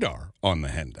radar on the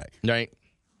Henday. Right.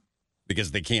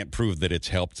 Because they can't prove that it's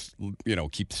helped, you know,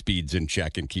 keep speeds in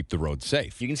check and keep the road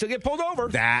safe. You can still get pulled over.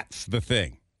 That's the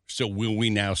thing. So will we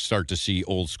now start to see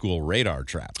old school radar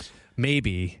traps?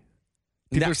 Maybe.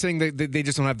 People are saying that they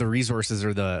just don't have the resources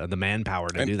or the manpower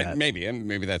to do that. And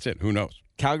maybe that's it. Who knows?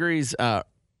 Calgary's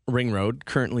Ring Road,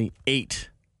 currently 8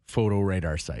 photo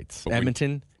radar sites.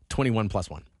 Edmonton, 21 plus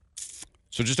 1.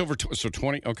 So just over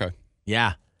 20. Okay.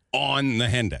 Yeah. On the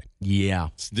Henday. Yeah.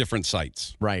 It's different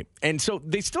sites. Right. And so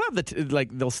they still have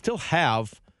they'll still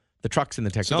have the trucks and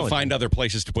the So technology. to find other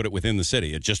places to put it within the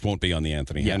city, it just won't be on the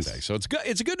Anthony Henday. So it's good.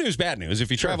 It's a good news, bad news.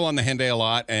 If you travel on the Henday a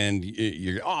lot and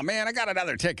you're, oh man, I got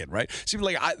another ticket, right? See,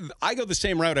 like I go the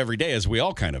same route every day as we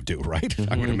all kind of do, right?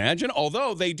 I would imagine.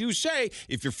 Although they do say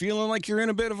if you're feeling like you're in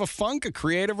a bit of a funk, a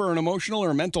creative or an emotional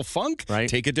or a mental funk,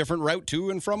 take a different route to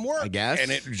and from work. I guess.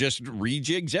 And it just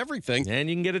rejigs everything. And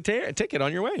you can get a ticket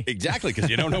on your way. Exactly, because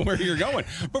you don't know where you're going.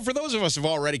 But for those of us who've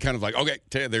already kind of like,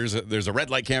 okay, there's a red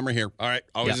light camera here. All right,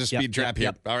 always a speed trap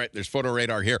here. All right, there's photo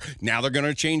radar here. Now they're going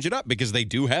to change it up because they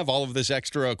do have all of this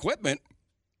extra equipment.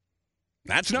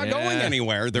 That's not going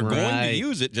anywhere. They're going to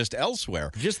use it just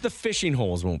elsewhere. Just the fishing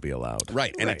holes won't be allowed.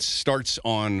 Right, and it starts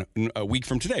on a week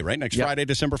from today, right? Next Friday,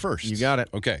 December 1st. You got it.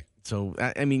 Okay. So,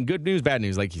 I mean, good news, bad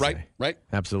news, like you say. Right.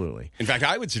 Absolutely. In fact,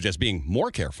 I would suggest being more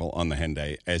careful on the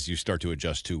Henday as you start to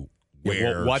adjust to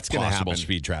where what's going to possible happen.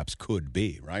 speed traps could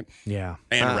be, right? Yeah.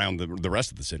 And around the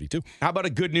rest of the city, too. How about a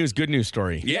good news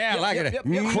story? Yeah, I like it.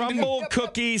 Crumble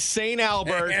Cookie St.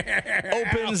 Albert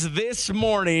opens this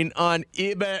morning on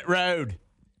Ebert Road.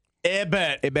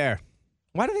 Ebert.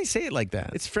 Why do they say it like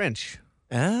that? It's French.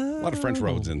 A lot of French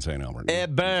roads in St. Albert.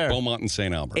 Ebert. Beaumont and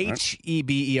St. Albert.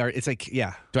 H-E-B-E-R. It's like,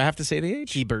 yeah. Do I have to say the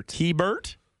H?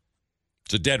 Hebert?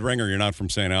 It's a dead ringer. You're not from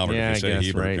St. Albert Yeah, if you say I guess,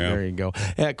 Hebert. right. Yeah. There you go.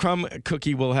 Crumb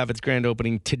Cookie will have its grand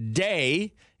opening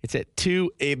today. It's at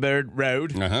 2 Ebert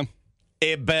Road.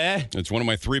 Ebert. It's one of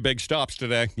my 3 big stops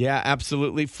today. Yeah,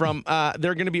 absolutely. From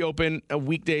they're going to be open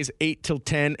weekdays 8 till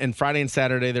 10, and Friday and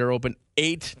Saturday they're open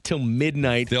 8 till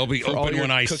midnight. They'll be open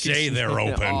when I say they're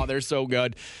open. Oh, they're so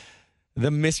good. The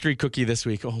mystery cookie this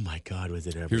week. Oh my God, was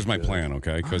it ever? Here's my good. plan,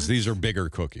 okay? Because these are bigger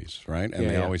cookies, right? And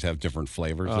they always have different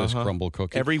flavors. This crumble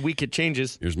cookie. Every week it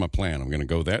changes. Here's my plan. I'm going to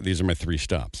go there. These are my 3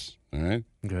 stops. All right.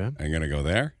 Okay. I'm going to go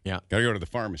there. Yeah. Got to go to the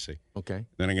pharmacy. Okay.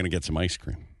 Then I'm going to get some ice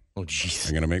cream. Oh, jeez.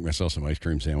 I'm going to make myself some ice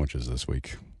cream sandwiches this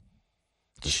week.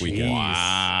 This weekend.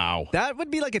 Wow. That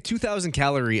would be like a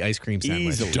 2,000-calorie ice cream sandwich.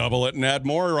 Easily. Double it and add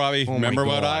more, Robbie. Oh Remember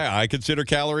what God. I consider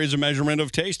calories a measurement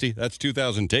of tasty. That's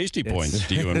 2,000 tasty points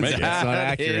to you and me. That's not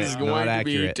accurate. It is Not going to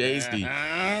accurate. be tasty.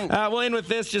 We'll end with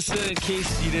this just in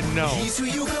case you didn't know. He's who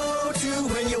you go to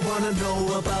when you want to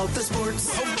know about the sports.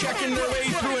 Oh, checking their way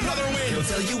through another win. He'll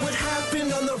tell you what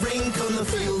happened on the rink, on the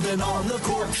field, and on the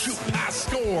court. Shoot, pass,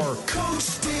 score.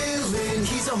 Coach Dillon,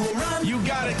 he's a home run. You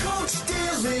got it. Coach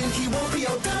Dillon, he won't be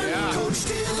outdone. Yeah. Coach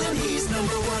Dillon, he's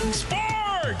number 1.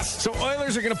 Sports! So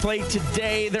Oilers are going to play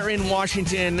today. They're in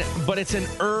Washington, but it's an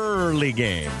early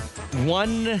game.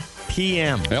 1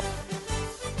 p.m. Yep.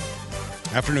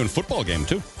 Afternoon football game,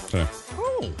 too. So,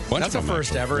 Oh, bunch that's of a them,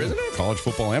 first actually. ever, isn't it? College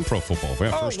football and pro football.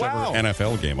 Yeah, Oh, first wow. ever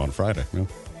NFL game on Friday. Yeah.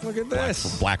 Look at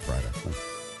this. Black Friday.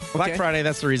 Black Friday,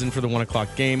 that's the reason for the 1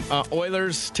 o'clock game.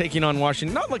 Oilers taking on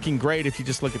Washington. Not looking great if you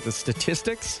just look at the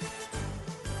statistics.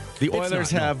 The Oilers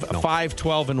have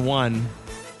 5-12-1.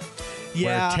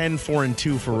 Yeah. Where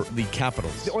 10-4-2 for the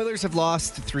Capitals. The Oilers have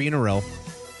lost 3 in a row.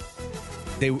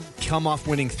 They come off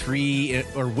winning 3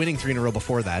 in a row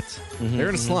before that. They're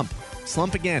in a slump.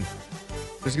 Slump again.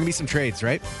 There's going to be some trades,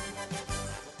 right?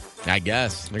 I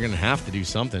guess. They're going to have to do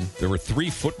something. There were 3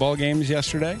 football games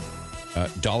yesterday.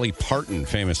 Dolly Parton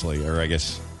famously, or I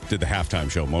guess did the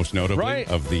halftime show most notably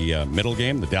of the middle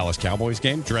game, the Dallas Cowboys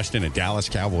game, dressed in a Dallas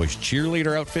Cowboys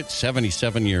cheerleader outfit,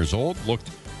 77 years old, looked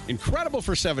incredible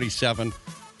for 77.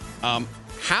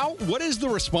 What is the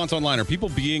response online? Are people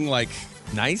being like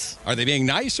nice? Are they being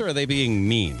nice or are they being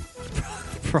mean?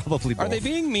 Probably both. Are they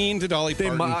being mean to Dolly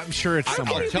Parton? I'm sure it's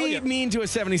somewhere. How can you be mean to a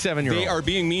 77-year-old? They are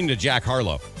being mean to Jack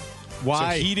Harlow.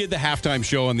 Why? So he did the halftime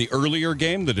show on the earlier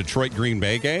game, the Detroit Green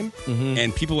Bay game,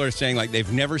 and people are saying like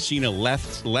they've never seen a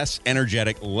less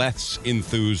energetic, less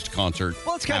enthused concert.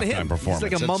 Well, it's kind of him. Performance.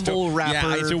 He's like a mumble rapper.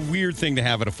 Yeah, it's a weird thing to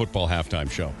have at a football halftime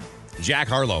show. Jack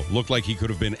Harlow looked like he could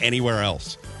have been anywhere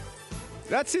else.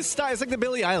 That's his style. It's like the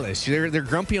Billie Eilish. They're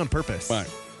grumpy on purpose. Fine.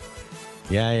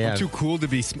 Yeah. I'm too cool to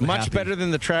be much happy. better than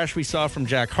the trash we saw from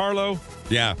Jack Harlow.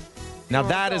 Yeah. Now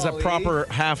that is a proper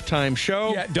halftime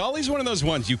show. Yeah, Dolly's one of those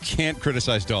ones you can't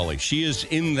criticize Dolly. She is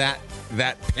in that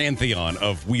pantheon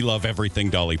of we love everything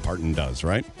Dolly Parton does,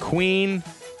 right? Queen.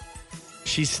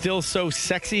 She's still so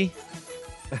sexy.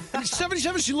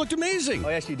 77, she looked amazing. Oh,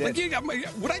 yeah, she did.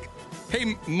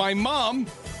 Hey, my mom,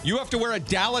 you have to wear a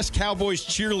Dallas Cowboys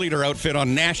cheerleader outfit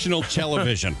on national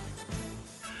television.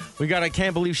 I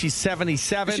can't believe she's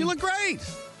 77. She looked great.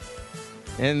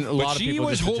 And a lot of she people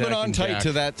was just holding attacking on tight Jack.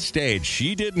 to that stage.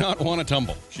 She did not want to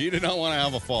tumble. She did not want to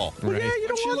have a fall. Well, yeah, you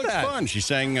don't she want looked that. fun. She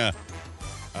sang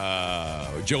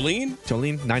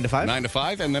Jolene, 9 to 5. 9 to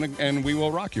 5, and then We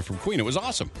Will Rock You from Queen. It was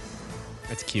awesome.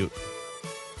 That's cute.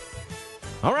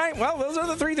 All right, well, those are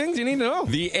the 3 things you need to know.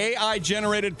 The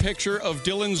AI-generated picture of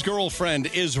Dylan's girlfriend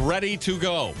is ready to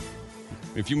go.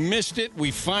 If you missed it,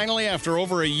 we finally, after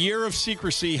over a year of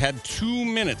secrecy, had 2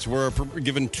 minutes. We're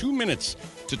given 2 minutes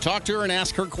to talk to her and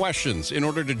ask her questions in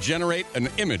order to generate an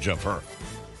image of her.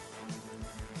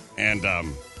 And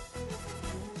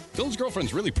Dylan's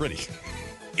girlfriend's really pretty,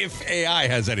 if AI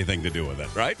has anything to do with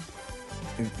it, right?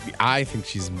 I think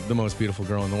she's the most beautiful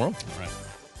girl in the world. Right.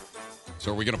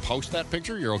 So are we going to post that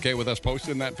picture? You're okay with us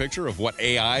posting that picture of what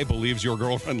AI believes your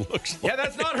girlfriend looks like? Yeah,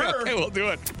 that's not her. Okay, we'll do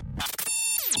it.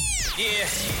 Yeah.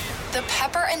 The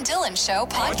Pepper and Dylan Show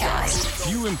podcast. A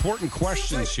few important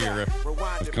questions here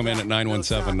have come in at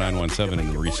 917-917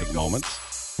 in recent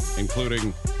moments,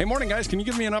 including, hey, morning, guys. Can you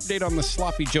give me an update on the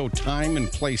Sloppy Joe time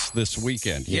and place this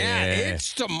weekend? Yeah,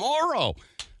 it's tomorrow.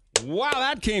 Wow,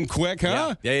 that came quick,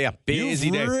 huh? Yeah. Busy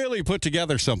You've day. really put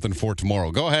together something for tomorrow.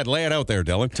 Go ahead, lay it out there,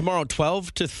 Dylan. Tomorrow,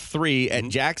 12 to 3 at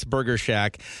Jack's Burger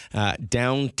Shack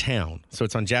downtown. So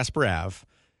it's on Jasper Ave.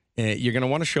 You're going to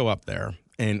want to show up there,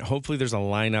 and hopefully there's a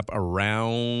lineup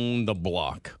around the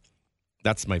block.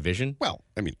 That's my vision. Well,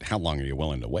 I mean, how long are you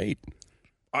willing to wait?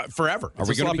 Forever. Are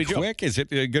we going to be quick? Is it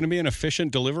going to be an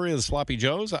efficient delivery of the Sloppy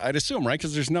Joes? I'd assume, right?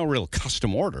 Because there's no real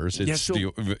custom orders. It's,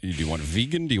 do you want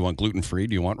vegan? Do you want gluten-free?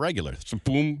 Do you want regular? So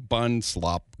boom, bun,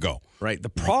 slop, go. Right. The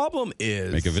problem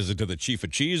is... Make a visit to the Chief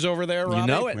of Cheese over there, Robbie. You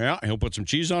know it. Yeah, he'll put some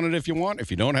cheese on it if you want.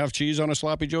 If you don't have cheese on a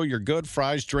Sloppy Joe, you're good.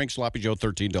 Fries, drinks, Sloppy Joe,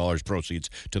 $13. Proceeds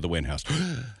to the Win House.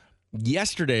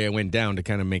 Yesterday, I went down to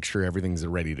kind of make sure everything's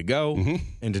ready to go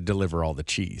and to deliver all the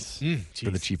cheese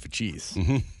for the Chief of Cheese.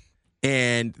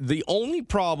 And the only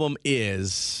problem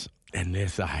is, and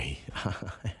this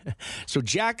so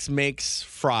Jack's makes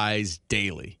fries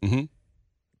daily.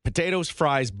 Potatoes,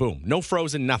 fries, boom. No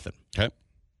frozen, nothing. Okay.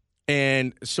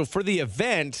 And so for the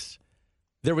event,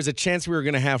 there was a chance we were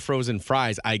going to have frozen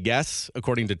fries, I guess,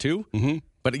 according to 2.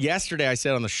 But yesterday I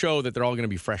said on the show that they're all going to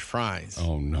be fresh fries.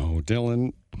 Oh, no,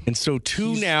 Dylan. And so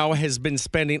 2 now has been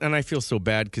spending, and I feel so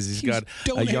bad because he's got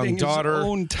a young daughter his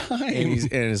own time. And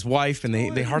his wife, and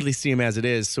they hardly see him as it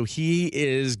is. So he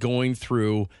is going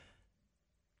through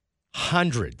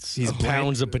hundreds of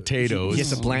pounds of potatoes. He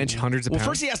has to blanch hundreds of pounds? Well,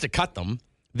 first he has to cut them.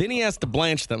 Then he has to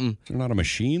blanch them. Is there not a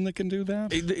machine that can do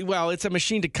that? Well, it's a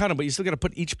machine to cut them, but you still got to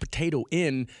put each potato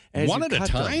in as one at a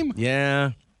time?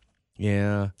 Yeah.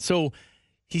 So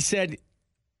he said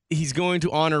he's going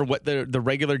to honor what the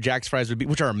regular Jack's fries would be,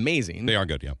 which are amazing. They are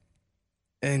good, yeah.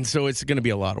 And so it's going to be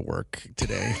a lot of work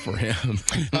today for him.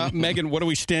 Megan, what do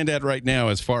we stand at right now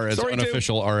as far as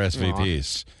unofficial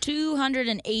RSVPs?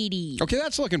 280. Okay,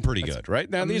 that's looking pretty good, right?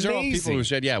 Now, these are all people who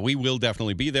said, yeah, we will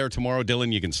definitely be there tomorrow.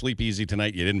 Dylan, you can sleep easy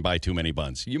tonight. You didn't buy too many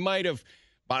buns. You might have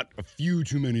bought a few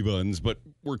too many buns, but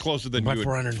we're closer than you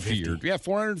had feared. Yeah,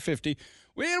 450.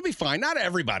 Well, it'll be fine. Not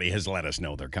everybody has let us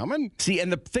know they're coming. See,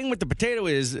 and the thing with the potato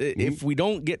is if we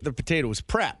don't get the potatoes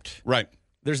prepped. Right.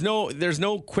 There's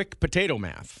no quick potato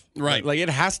math. Right. Like it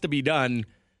has to be done.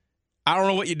 I don't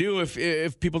know what you do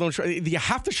if people don't show. You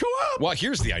have to show up. Well,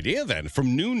 here's the idea then.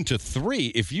 From noon to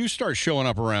 3, if you start showing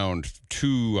up around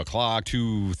 2 o'clock,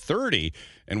 2:30,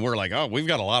 and we're like, oh, we've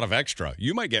got a lot of extra,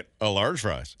 you might get a large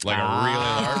fries. Like a really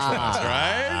large fries,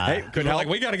 right? Hey, could help. Like,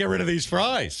 we got to get rid of these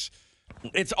fries.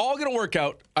 It's all going to work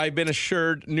out. I've been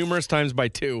assured numerous times by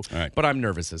 2, but I'm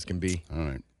nervous as can be. All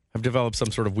right. I've developed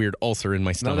some sort of weird ulcer in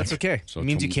my stomach. No, that's okay. So it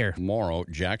means you care. Tomorrow,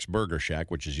 Jack's Burger Shack,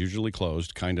 which is usually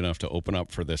closed, kind enough to open up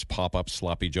for this pop-up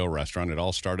Sloppy Joe restaurant. It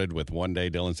all started with one day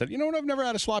Dylan said, you know what, I've never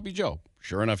had a Sloppy Joe.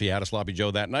 Sure enough, he had a Sloppy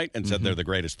Joe that night and said they're the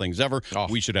greatest things ever. Oh.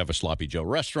 We should have a Sloppy Joe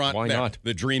restaurant. Why not?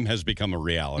 The dream has become a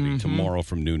reality. Tomorrow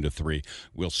from noon to 3.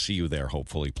 We'll see you there,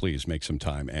 hopefully. Please make some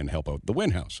time and help out the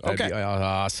Win House. Okay. That'd be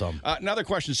awesome. Another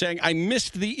question saying, I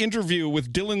missed the interview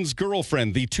with Dylan's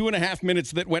girlfriend, the 2.5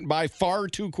 minutes that went by far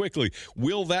too quickly.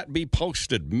 Will that be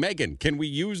posted? Megan, can we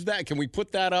use that? Can we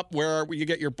put that up where you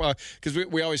get your, because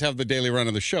we always have the daily run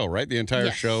of the show, right? The entire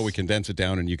show, we condense it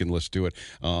down and you can listen to it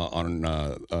on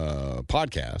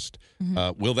podcast.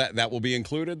 Will that will be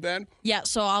included then? Yeah,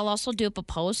 so I'll also do up a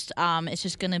post. It's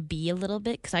just going to be a little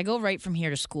bit, because I go right from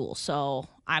here to school, so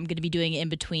I'm going to be doing it in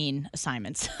between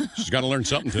assignments. She's got to learn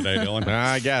something today, Dylan.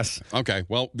 I guess. Okay,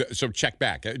 well, so check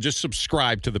back. Just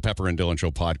subscribe to the Pepper and Dylan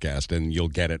Show podcast, and you'll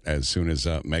get it as soon as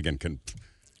Megan can.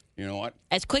 You know what?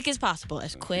 As quick as possible.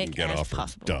 As quick get as off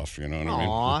possible. Her duff, you know what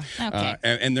I mean? Okay.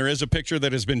 And there is a picture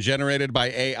that has been generated by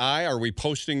AI. Are we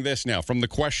posting this now? From the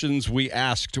questions we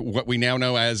asked, what we now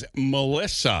know as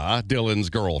Melissa, Dylan's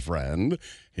girlfriend,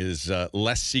 his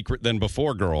less secret than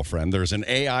before girlfriend. There's an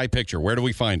AI picture. Where do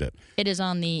we find it? It is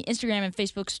on the Instagram and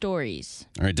Facebook stories.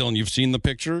 All right, Dylan, you've seen the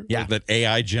picture that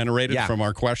AI generated from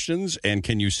our questions, and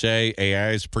can you say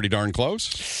AI is pretty darn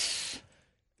close?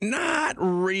 Not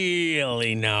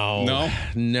really, no. No?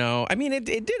 No. I mean, it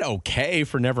did okay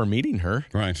for never meeting her.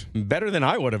 Right. Better than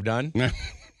I would have done.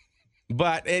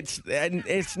 But it's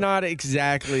not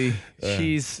exactly.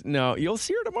 You'll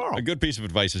see her tomorrow. A good piece of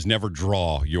advice is never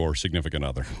draw your significant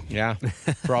other. Yeah,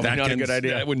 probably not a good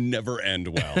idea. That would never end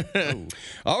well.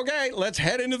 Okay, let's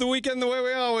head into the weekend the way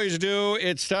we always do.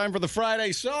 It's time for the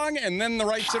Friday song and then the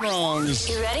rights and wrongs.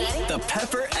 You ready? The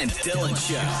Pepper and Dylan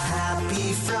Show.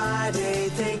 Happy Friday,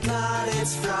 thank God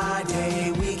it's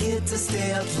Friday. We get to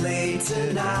stay up late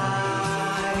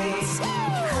tonight.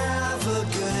 Have a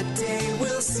good day,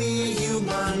 we'll see you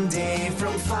Monday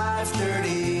from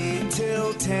 5:30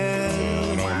 till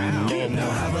 10. Wow. Now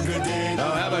have a good day.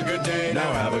 Now have a good day.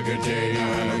 Now have a good day. Now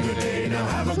have a good day. Now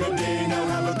have a good day. Now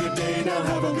have a good day. Now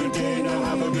have a good day. Now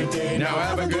have a good day. Now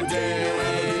have a good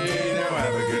day. Now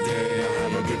have a good day. Now have a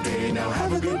good day. Now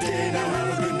have a good day. Now have a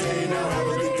good day. Now have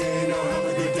a good day. Now have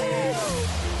a good day.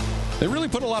 They really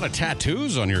put a lot of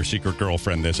tattoos on your secret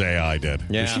girlfriend, this AI did.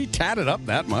 Yeah. Was she tatted up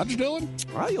that much, Dylan?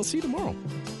 Well, you'll see tomorrow.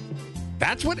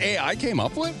 That's what AI came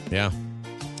up with? Yeah.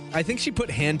 I think she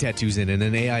put hand tattoos in, and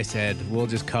then AI said, we'll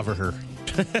just cover her.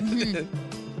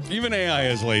 Even AI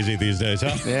is lazy these days,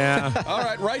 huh? Yeah. All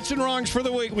right, rights and wrongs for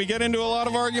the week. We get into a lot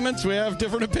of arguments. We have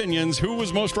different opinions. Who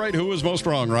was most right? Who was most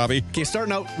wrong, Robbie? Okay,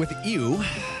 starting out with you.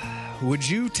 Would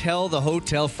you tell the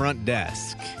hotel front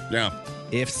desk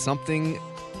if something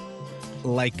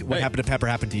like what happened to Pepper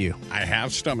happened to you? I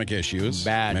have stomach issues.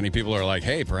 Bad. Many people are like,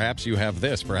 hey, perhaps you have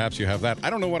this, perhaps you have that. I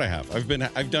don't know what I have. I've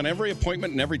done every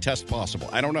appointment and every test possible.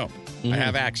 I don't know. I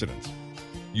have accidents,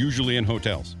 usually in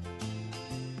hotels.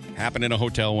 Happened in a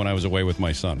hotel when I was away with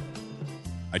my son.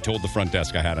 I told the front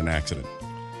desk I had an accident.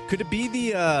 Could it be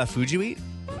the food you eat?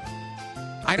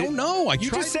 I don't know. You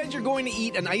just said you're going to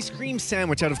eat an ice cream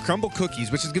sandwich out of crumble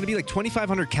cookies, which is going to be like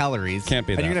 2,500 calories. Can't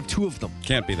be that. And you're going to have 2 of them.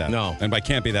 Can't be that. No. And by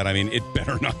can't be that, I mean it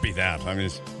better not be that. I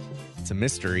mean, it's a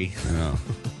mystery. No.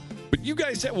 But you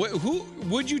guys said, who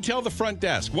would you tell the front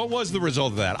desk? What was the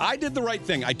result of that? I did the right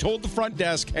thing. I told the front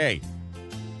desk, hey,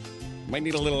 might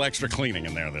need a little extra cleaning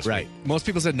in there this week. Most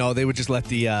people said no. They would just let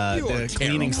the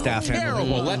cleaning staff handle it.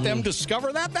 Terrible. Let them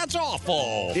discover that? That's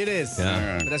awful. It is.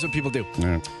 Yeah. But that's what people do.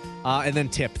 And then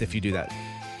tip if you do that.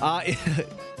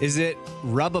 Is it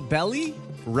rub a belly,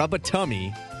 rub a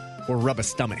tummy, or rub a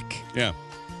stomach? Yeah.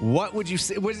 What would you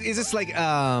say? Is this like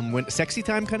when sexy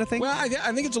time kind of thing? Well,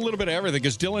 I think it's a little bit of everything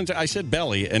because I said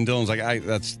belly, and Dylan's like,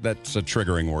 that's a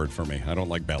triggering word for me. I don't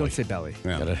like belly. Don't say belly.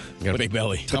 Yeah. Got a big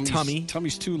belly.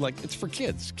 Tummy's too, like, it's for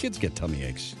kids. Kids get tummy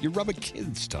aches. You rub a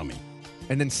kid's tummy.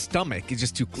 And then stomach is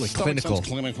just too clinical. It's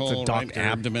Clinical, a doctor. right?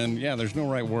 Abdomen. Yeah, there's no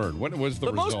right word. What was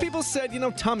the result? Most people said,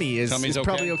 tummy is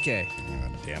probably okay.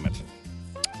 God damn it.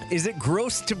 Is it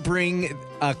gross to bring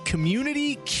a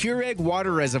community Keurig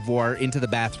water reservoir into the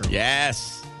bathroom?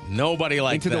 Yes. Nobody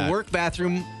likes that. Into that. the work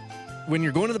bathroom when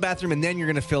you're going to the bathroom and then you're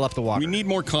going to fill up the water. We need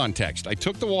more context. I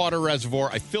took the water reservoir,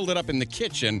 I filled it up in the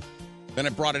kitchen, then I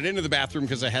brought it into the bathroom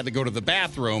because I had to go to the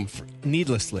bathroom.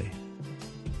 Needlessly.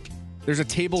 There's a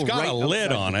table it's got right a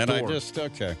lid on it. Door.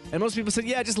 Okay. And most people said,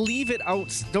 just leave it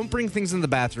out. Don't bring things in the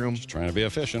bathroom. Just trying to be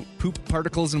efficient. Poop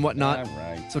particles and whatnot.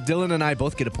 Yeah, right. So Dylan and I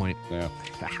both get a point. Yeah.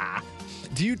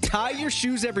 Do you tie your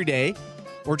shoes every day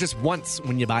or just once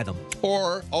when you buy them?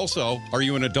 Or also, are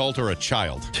you an adult or a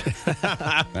child?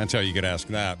 That's how you could ask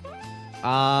that.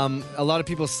 A lot of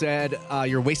people said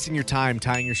you're wasting your time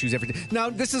tying your shoes every day. Now,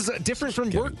 this is different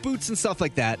from work boots and stuff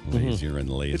like that. Lazier and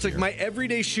lazier. It's like my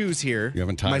everyday shoes here. You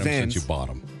haven't tied my them Vans, since you bought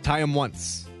them. Tie them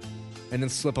once and then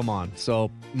slip them on.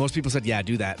 So most people said,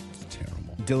 do that. It's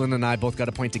terrible. Dylan and I both got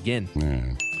a point again.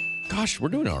 Yeah. Gosh, we're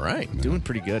doing all right. Doing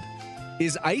pretty good.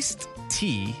 Is iced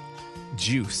tea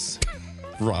juice?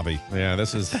 Robbie. Yeah,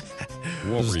 this is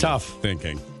tough.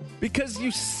 Thinking. Because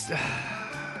you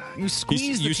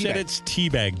squeeze the You said it's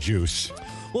teabag juice.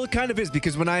 Well, it kind of is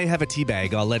because when I have a tea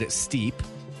bag, I'll let it steep,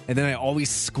 and then I always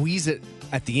squeeze it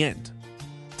at the end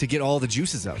to get all the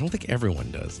juices out. I don't think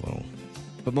everyone does, though.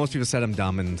 But most people said I'm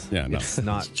dumb, and no. it's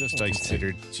not It's just iced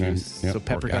considered tea. juice. Yeah, so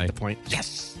Pepper got the point.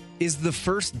 Yes. Is the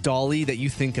first Dolly that you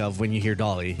think of when you hear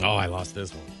Dolly? Oh, I lost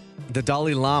this one. The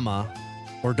Dalai Lama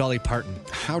or Dolly Parton?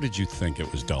 How did you think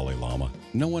it was Dalai Lama?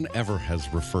 No one ever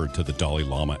has referred to the Dalai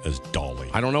Lama as Dolly.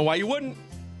 I don't know why you wouldn't.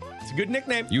 It's a good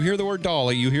nickname. You hear the word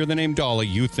Dolly, you hear the name Dolly,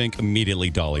 you think immediately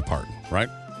Dolly Parton, right?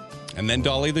 And then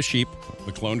Dolly the sheep,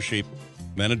 the cloned sheep.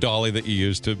 Then a dolly that you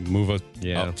use to move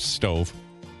a stove.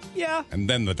 Yeah. And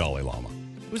then the Dalai Lama.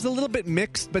 It was a little bit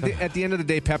mixed, but at the end of the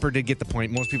day, Pepper did get the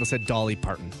point. Most people said Dolly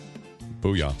Parton.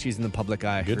 Booyah. She's in the public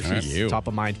eye. Good for you. Top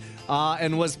of mind.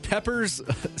 And was Pepper's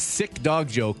sick dog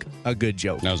joke a good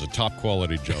joke? That was a top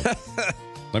quality joke.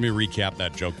 Let me recap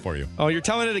that joke for you. Oh, you're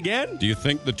telling it again? Do you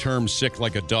think the term sick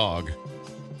like a dog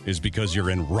is because you're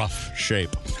in rough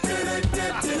shape?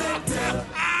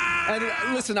 And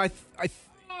listen,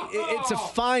 it's a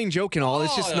fine joke and all.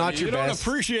 It's just not your best. You don't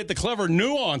appreciate the clever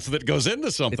nuance that goes into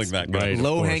something that good. Right,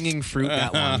 low-hanging fruit,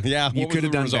 that one. Yeah, you could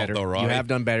have done result, better. Though, Robbie? You have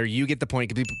done better. You get the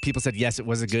point. People said, yes, it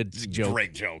was a good joke.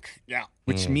 Great joke. Yeah.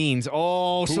 Which means,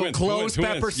 so wins? close, Who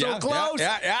Pepper, wins? so close.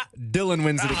 Yeah. Dylan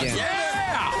wins it again.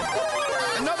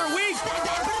 Yeah! Another week!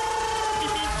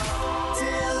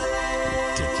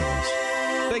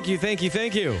 Thank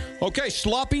you. Okay,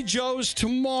 Sloppy Joe's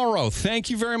tomorrow. Thank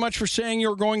you very much for saying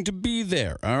you're going to be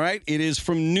there. All right. It is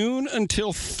from noon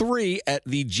until 3 at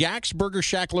the Jack's Burger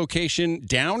Shack location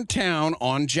downtown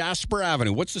on Jasper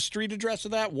Avenue. What's the street address of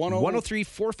that?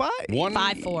 10345?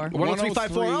 54.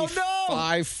 10354. Oh, no!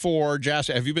 54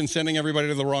 Jasper. Have you been sending everybody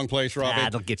to the wrong place, Robbie?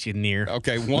 That'll get you near.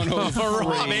 Okay,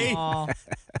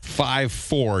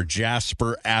 10354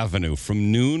 Jasper Avenue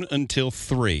from noon until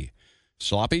 3.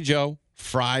 Sloppy Joe.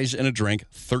 Fries and a drink,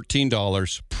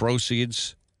 $13.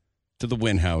 Proceeds to the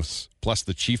Win House. Plus,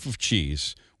 the Chief of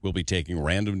Cheese will be taking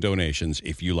random donations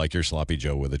if you like your Sloppy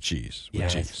Joe with a cheese. With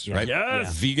cheese, right?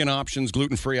 Yes. Vegan options,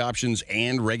 gluten-free options,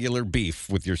 and regular beef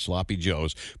with your Sloppy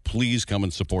Joes. Please come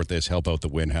and support this. Help out the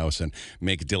Win House and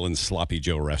make Dylan's Sloppy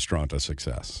Joe restaurant a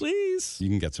success. Please. You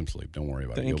can get some sleep. Don't worry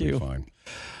about it. Thank You'll you. be fine.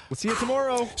 We'll see you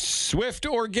tomorrow. Swift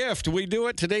or gift, we do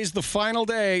it. Today's the final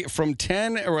day from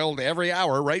 10, every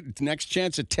hour, right? Next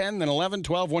chance at 10, then 11,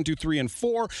 12, 1, 2, 3, and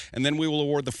 4. And then we will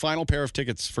award the final pair of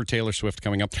tickets for Taylor Swift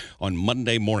coming up on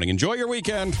Monday morning. Enjoy your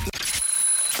weekend.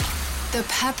 The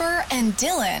Pepper and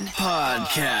Dylan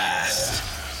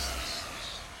Podcast.